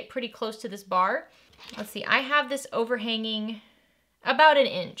that I can get pretty close to this bar. Let's see, I have this overhanging about an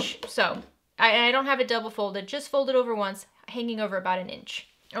inch. So I don't have it double folded, just folded over once, hanging over about an inch.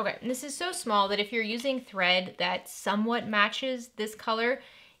 Okay, and this is so small that if you're using thread that somewhat matches this color,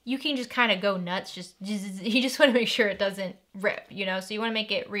 you can just kind of go nuts. You just want to make sure it doesn't rip, you know, so you want to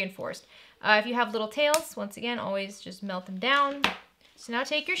make it reinforced. If you have little tails, once again, always just melt them down. So now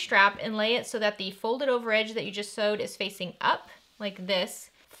take your strap and lay it so that the folded over edge that you just sewed is facing up like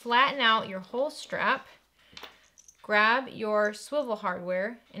this. Flatten out your whole strap. Grab your swivel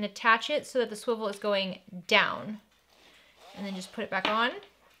hardware and attach it so that the swivel is going down. And then just put it back on.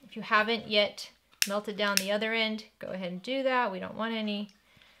 If you haven't yet melted down the other end, go ahead and do that. We don't want any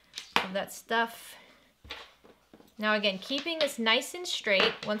of that stuff. Now again, keeping this nice and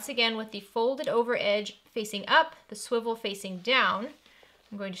straight, once again with the folded over edge facing up, the swivel facing down.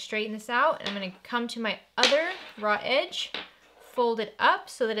 I'm going to straighten this out and I'm going to come to my other raw edge, fold it up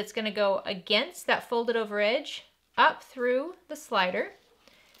so that it's going to go against that folded over edge, up through the slider,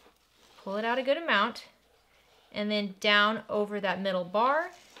 pull it out a good amount, and then down over that middle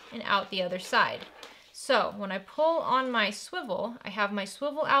bar and out the other side. So when I pull on my swivel, I have my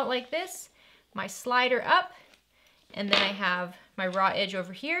swivel out like this, my slider up, and then I have my raw edge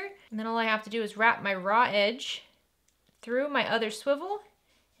over here. And then all I have to do is wrap my raw edge through my other swivel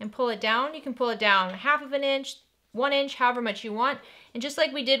and pull it down. You can pull it down 1/2 inch, 1 inch, however much you want. And just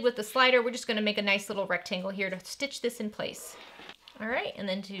like we did with the slider, we're just gonna make a nice little rectangle here to stitch this in place. All right, and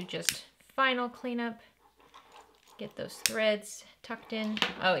then to just final cleanup, get those threads tucked in.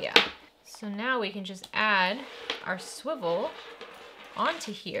 Oh yeah. So now we can just add our swivel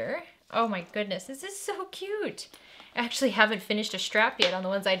onto here. Oh my goodness, this is so cute. I actually haven't finished a strap yet on the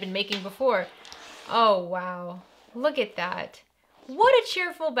ones I'd been making before. Oh wow, look at that. What a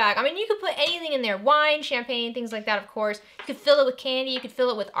cheerful bag. I mean, you could put anything in there, wine, champagne, things like that, of course. You could fill it with candy, you could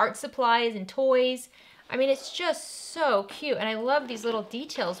fill it with art supplies and toys. I mean, it's just so cute, and I love these little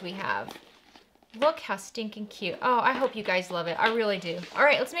details we have. Look how stinking cute. Oh, I hope you guys love it. I really do. All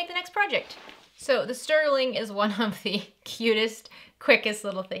right, let's make the next project. So the sterling is one of the cutest, quickest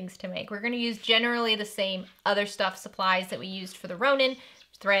little things to make. We're gonna use generally the same other stuff, supplies that we used for the Ronan,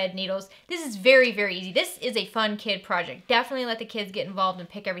 thread, needles. This is very, very easy. This is a fun kid project. Definitely let the kids get involved and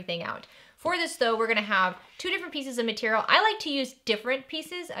pick everything out. For this though, we're gonna have 2 different pieces of material. I like to use different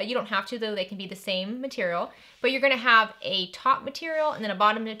pieces. You don't have to though, they can be the same material, but you're gonna have a top material and then a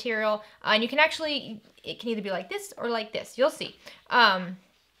bottom material. And you can actually, it can either be like this or like this, you'll see.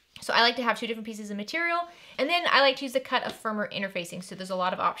 So I like to have 2 different pieces of material, and then I like to use the cut of firmer interfacing, so there's a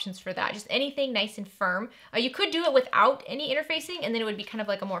lot of options for that. Just anything nice and firm. You could do it without any interfacing, and then it would be kind of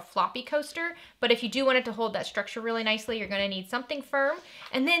like a more floppy coaster, but if you do want it to hold that structure really nicely, you're gonna need something firm.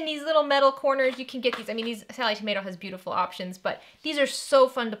 And then these little metal corners, you can get these, I mean, these Sally Tomato has beautiful options, but these are so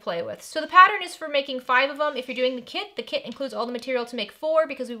fun to play with. So the pattern is for making 5 of them. If you're doing the kit includes all the material to make 4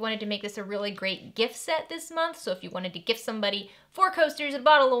 because we wanted to make this a really great gift set this month. So if you wanted to gift somebody 4 coasters, a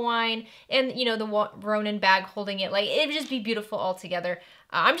bottle of wine, and you know, the Ronan bag holding it, like it would just be beautiful all together.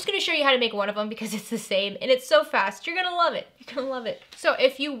 I'm just gonna show you how to make one of them because it's the same and it's so fast. You're gonna love it. You're gonna love it. So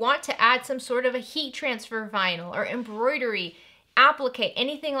if you want to add some sort of a heat transfer vinyl or embroidery, applique,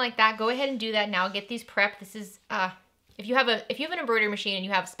 anything like that, go ahead and do that now. Get these prepped. This is if you have an embroidery machine and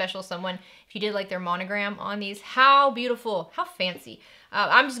you have special someone, if you did like their monogram on these, how beautiful, how fancy.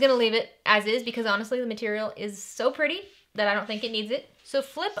 I'm just gonna leave it as is because honestly the material is so pretty that I don't think it needs it. So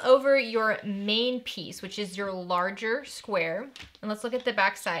flip over your main piece, which is your larger square, and let's look at the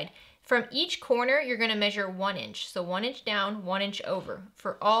back side. From each corner, you're gonna measure 1 inch. So 1 inch down, 1 inch over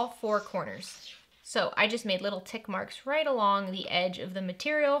for all 4 corners. So I just made little tick marks right along the edge of the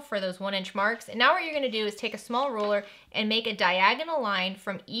material for those 1 inch marks. And now what you're gonna do is take a small ruler and make a diagonal line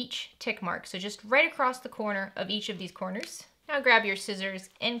from each tick mark. So just right across the corner of each of these corners. Now grab your scissors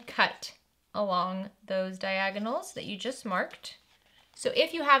and cut along those diagonals that you just marked. So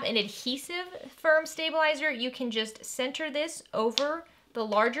if you have an adhesive firm stabilizer, you can just center this over the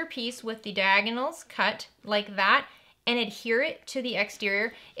larger piece with the diagonals cut like that and adhere it to the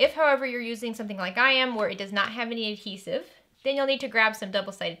exterior. If, however, you're using something like I am where it does not have any adhesive, then you'll need to grab some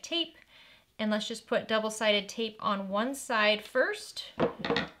double-sided tape, and let's just put double-sided tape on one side first.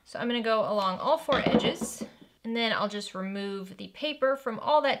 So I'm gonna go along all 4 edges, and then I'll just remove the paper from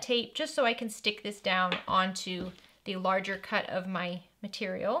all that tape just so I can stick this down onto the larger cut of my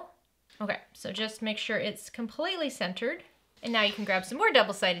material. Okay, so just make sure it's completely centered. And now you can grab some more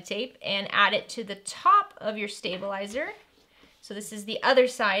double-sided tape and add it to the top of your stabilizer. So this is the other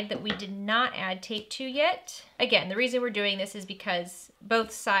side that we did not add tape to yet. Again, the reason we're doing this is because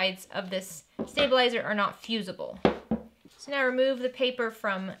both sides of this stabilizer are not fusible. So now remove the paper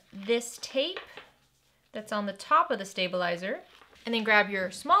from this tape that's on the top of the stabilizer, and then grab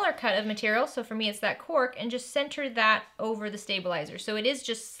your smaller cut of material, so for me it's that cork, and just center that over the stabilizer. So it is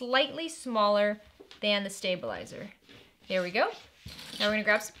just slightly smaller than the stabilizer. There we go. Now we're gonna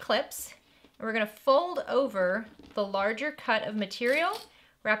grab some clips, and we're gonna fold over the larger cut of material,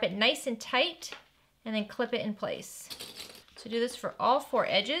 wrap it nice and tight, and then clip it in place. So do this for all 4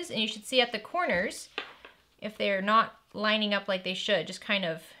 edges, and you should see at the corners, if they're not lining up like they should, just kind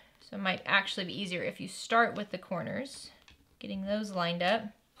of, so it might actually be easier if you start with the corners, getting those lined up,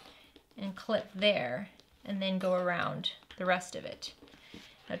 and clip there, and then go around the rest of it.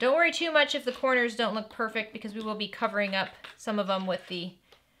 Now don't worry too much if the corners don't look perfect, because we will be covering up some of them with the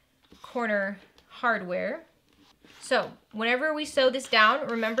corner hardware. So whenever we sew this down,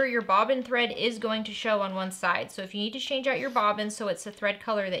 remember your bobbin thread is going to show on one side. So if you need to change out your bobbin so it's a thread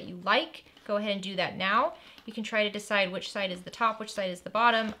color that you like, go ahead and do that now. You can try to decide which side is the top, which side is the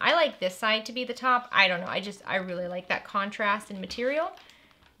bottom. I like this side to be the top. I don't know, I really like that contrast in material.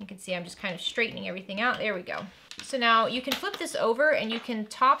 You can see I'm just kind of straightening everything out. There we go. So now you can flip this over and you can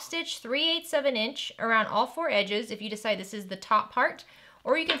top stitch 3/8 of an inch around all 4 edges if you decide this is the top part,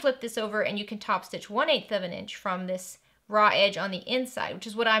 or you can flip this over and you can top stitch 1/8 of an inch from this raw edge on the inside, which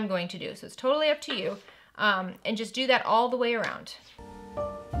is what I'm going to do. So it's totally up to you, and just do that all the way around.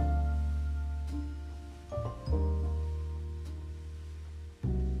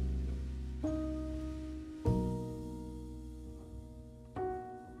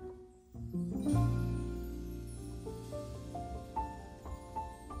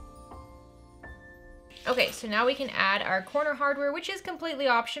 Okay, so now we can add our corner hardware, which is completely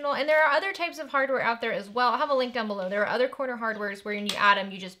optional, and there are other types of hardware out there as well. I'll have a link down below. There are other corner hardwares where when you add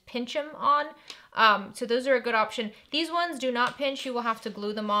them, you just pinch them on. So those are a good option. These ones do not pinch. You will have to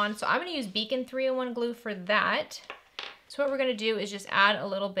glue them on. So I'm going to use Beacon 3-in-1 glue for that. So what we're going to do is just add a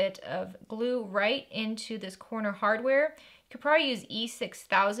little bit of glue right into this corner hardware. You could probably use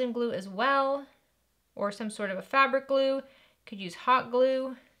E6000 glue as well, or some sort of a fabric glue. You could use hot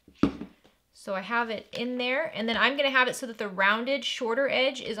glue. So I have it in there, and then I'm gonna have it so that the rounded, shorter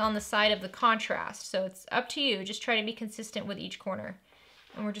edge is on the side of the contrast. So it's up to you, just try to be consistent with each corner.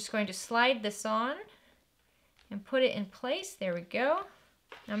 And we're just going to slide this on and put it in place. There we go.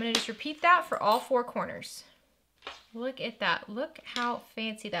 I'm gonna just repeat that for all 4 corners. Look at that, look how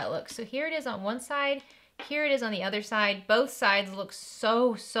fancy that looks. So here it is on one side, here it is on the other side. Both sides look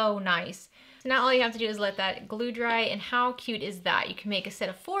so, so nice. So now all you have to do is let that glue dry, and how cute is that? You can make a set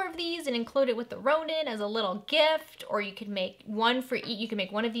of 4 of these and include it with the Ronan as a little gift, or you could make one for each. You can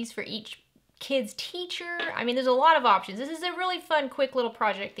make one of these for each kid's teacher. I mean, there's a lot of options. This is a really fun, quick little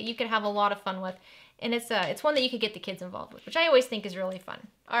project that you could have a lot of fun with, and it's one that you could get the kids involved with, which I always think is really fun.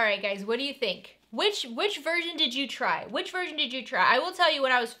 All right, guys, what do you think? Which version did you try? Which version did you try? I will tell you,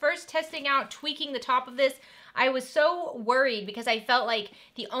 when I was first testing out tweaking the top of this, I was so worried because I felt like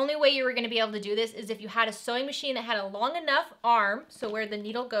the only way you were going to be able to do this is if you had a sewing machine that had a long enough arm, so where the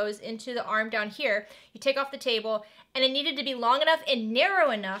needle goes into the arm down here, you take off the table, and it needed to be long enough and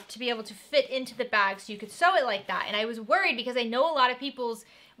narrow enough to be able to fit into the bag so you could sew it like that. And I was worried because I know a lot of people's,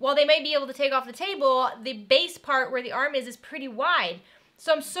 while they may be able to take off the table, the base part where the arm is pretty wide.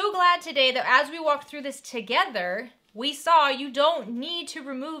 So I'm so glad today that as we walked through this together, we saw you don't need to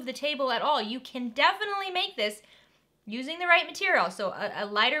remove the table at all. You can definitely make this using the right material. So a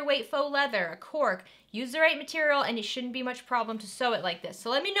lighter weight faux leather, a cork, use the right material and it shouldn't be much problem to sew it like this. So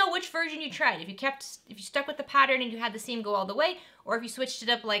let me know which version you tried. If you stuck with the pattern and you had the seam go all the way, or if you switched it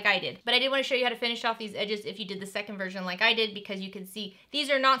up like I did. But I did want to show you how to finish off these edges if you did the second version like I did, because you can see these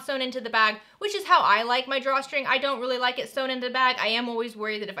are not sewn into the bag, which is how I like my drawstring. I don't really like it sewn into the bag. I am always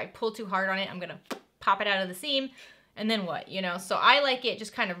worried that if I pull too hard on it, I'm gonna pop it out of the seam. And then what, you know? So I like it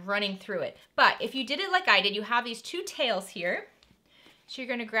just kind of running through it. But if you did it like I did, you have these two tails here. So you're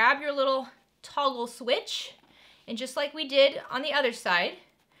gonna grab your little toggle switch, and just like we did on the other side,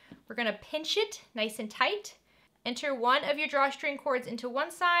 we're gonna pinch it nice and tight. Enter one of your drawstring cords into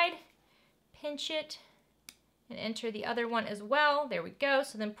one side, pinch it, and enter the other one as well. There we go.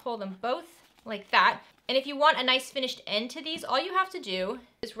 So then pull them both like that. And if you want a nice finished end to these, all you have to do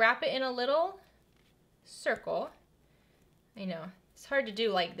is wrap it in a little circle. I know, it's hard to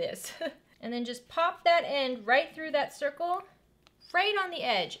do like this. And then just pop that end right through that circle, right on the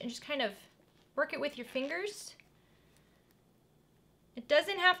edge, and just kind of work it with your fingers. It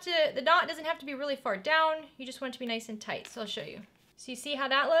doesn't have to, the knot doesn't have to be really far down. You just want it to be nice and tight. So I'll show you. So you see how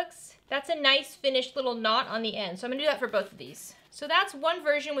that looks? That's a nice finished little knot on the end. So I'm gonna do that for both of these. So that's one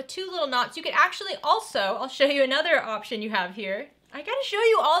version with two little knots. You could actually also, I'll show you another option you have here. I gotta show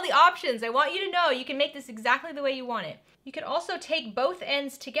you all the options. I want you to know you can make this exactly the way you want it. You could also take both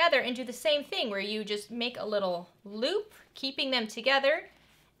ends together and do the same thing where you just make a little loop, keeping them together,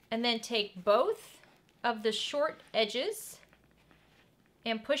 and then take both of the short edges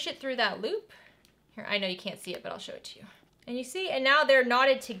and push it through that loop. Here, I know you can't see it, but I'll show it to you. And you see, and now they're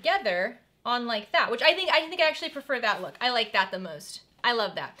knotted together on like that, which I think I actually prefer that look. I like that the most. I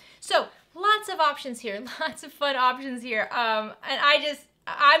love that. So lots of options here, lots of fun options here. And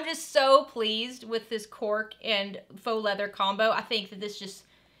I'm just so pleased with this cork and faux leather combo. I think that this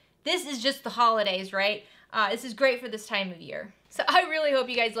is just the holidays, right? This is great for this time of year. So I really hope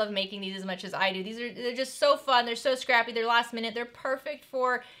you guys love making these as much as I do. They're just so fun. They're so scrappy. They're last minute. They're perfect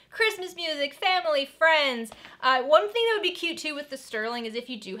for Christmas music, family, friends. One thing that would be cute too with the sterling is if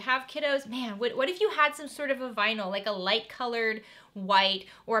you do have kiddos, man, what if you had some sort of a vinyl, like a light colored white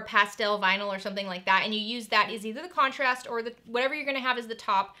or a pastel vinyl or something like that, and you use that as either the contrast or whatever you're gonna have as the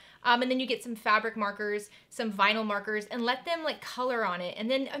top, and then you get some fabric markers, some vinyl markers, and let them like color on it, and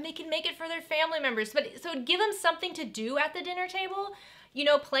then they can make it for their family members. But so give them something to do at the dinner table, you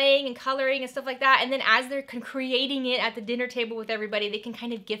know, playing and coloring and stuff like that, and then as they're creating it at the dinner table with everybody, they can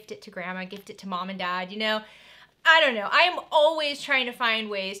kind of gift it to grandma, gift it to mom and dad, you know. I don't know. I am always trying to find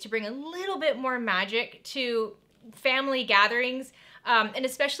ways to bring a little bit more magic to family gatherings, and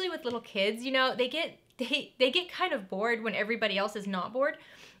especially with little kids, you know, they get kind of bored when everybody else is not bored.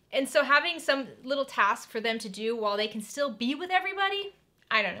 And so having some little task for them to do while they can still be with everybody,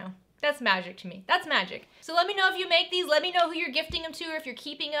 I don't know. That's magic to me. That's magic. So let me know if you make these. Let me know who you're gifting them to, or if you're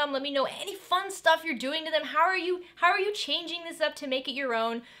keeping them. Let me know any fun stuff you're doing to them. How are you changing this up to make it your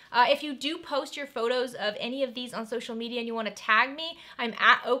own? If you do post your photos of any of these on social media and you want to tag me, I'm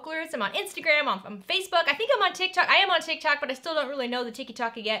at OklaRoots. I'm on Instagram, I'm Facebook. I think I'm on TikTok. I am on TikTok, but I still don't really know the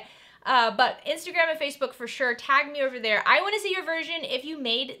TikTok yet. But Instagram and Facebook for sure. Tag me over there. I want to see your version. If you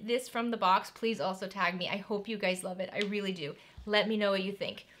made this from the box, please also tag me. I hope you guys love it. I really do. Let me know what you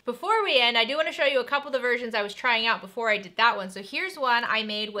think. Before we end, I do want to show you a couple of the versions I was trying out before I did that one. So here's one I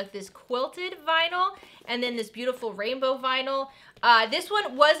made with this quilted vinyl and then this beautiful rainbow vinyl. This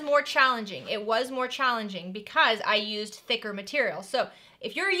one was more challenging. It was more challenging because I used thicker material. So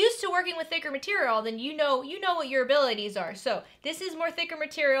if you're used to working with thicker material, then you know what your abilities are. So this is more thicker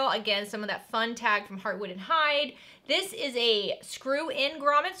material. Again, some of that fun tag from Heartwood and Hide. This is a screw-in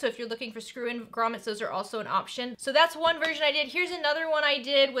grommet, so if you're looking for screw-in grommets, those are also an option. So that's one version I did. Here's another one I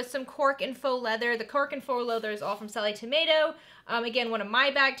did with some cork and faux leather. The cork and faux leather is all from Sally Tomato. Again, one of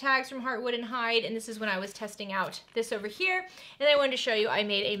my bag tags from Heartwood and Hide, and this is when I was testing out this over here. And I wanted to show you I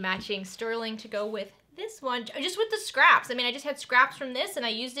made a matching sterling to go with this one, just with the scraps. I mean, I just had scraps from this, and I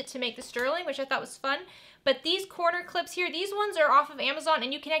used it to make the sterling, which I thought was fun. But these corner clips here, these ones are off of Amazon,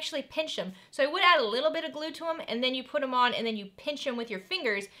 and you can actually pinch them. So I would add a little bit of glue to them, and then you put them on, and then you pinch them with your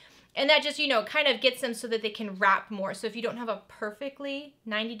fingers. And that just, you know, kind of gets them so that they can wrap more. So if you don't have a perfectly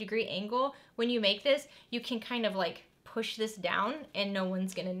 90-degree angle when you make this, you can kind of like push this down, and no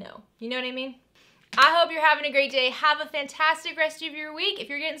one's gonna know. You know what I mean? I hope you're having a great day. Have a fantastic rest of your week. If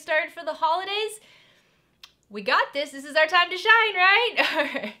you're getting started for the holidays, we got this. This is our time to shine, right? All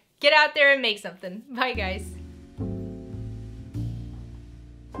right. Get out there and make something. Bye, guys.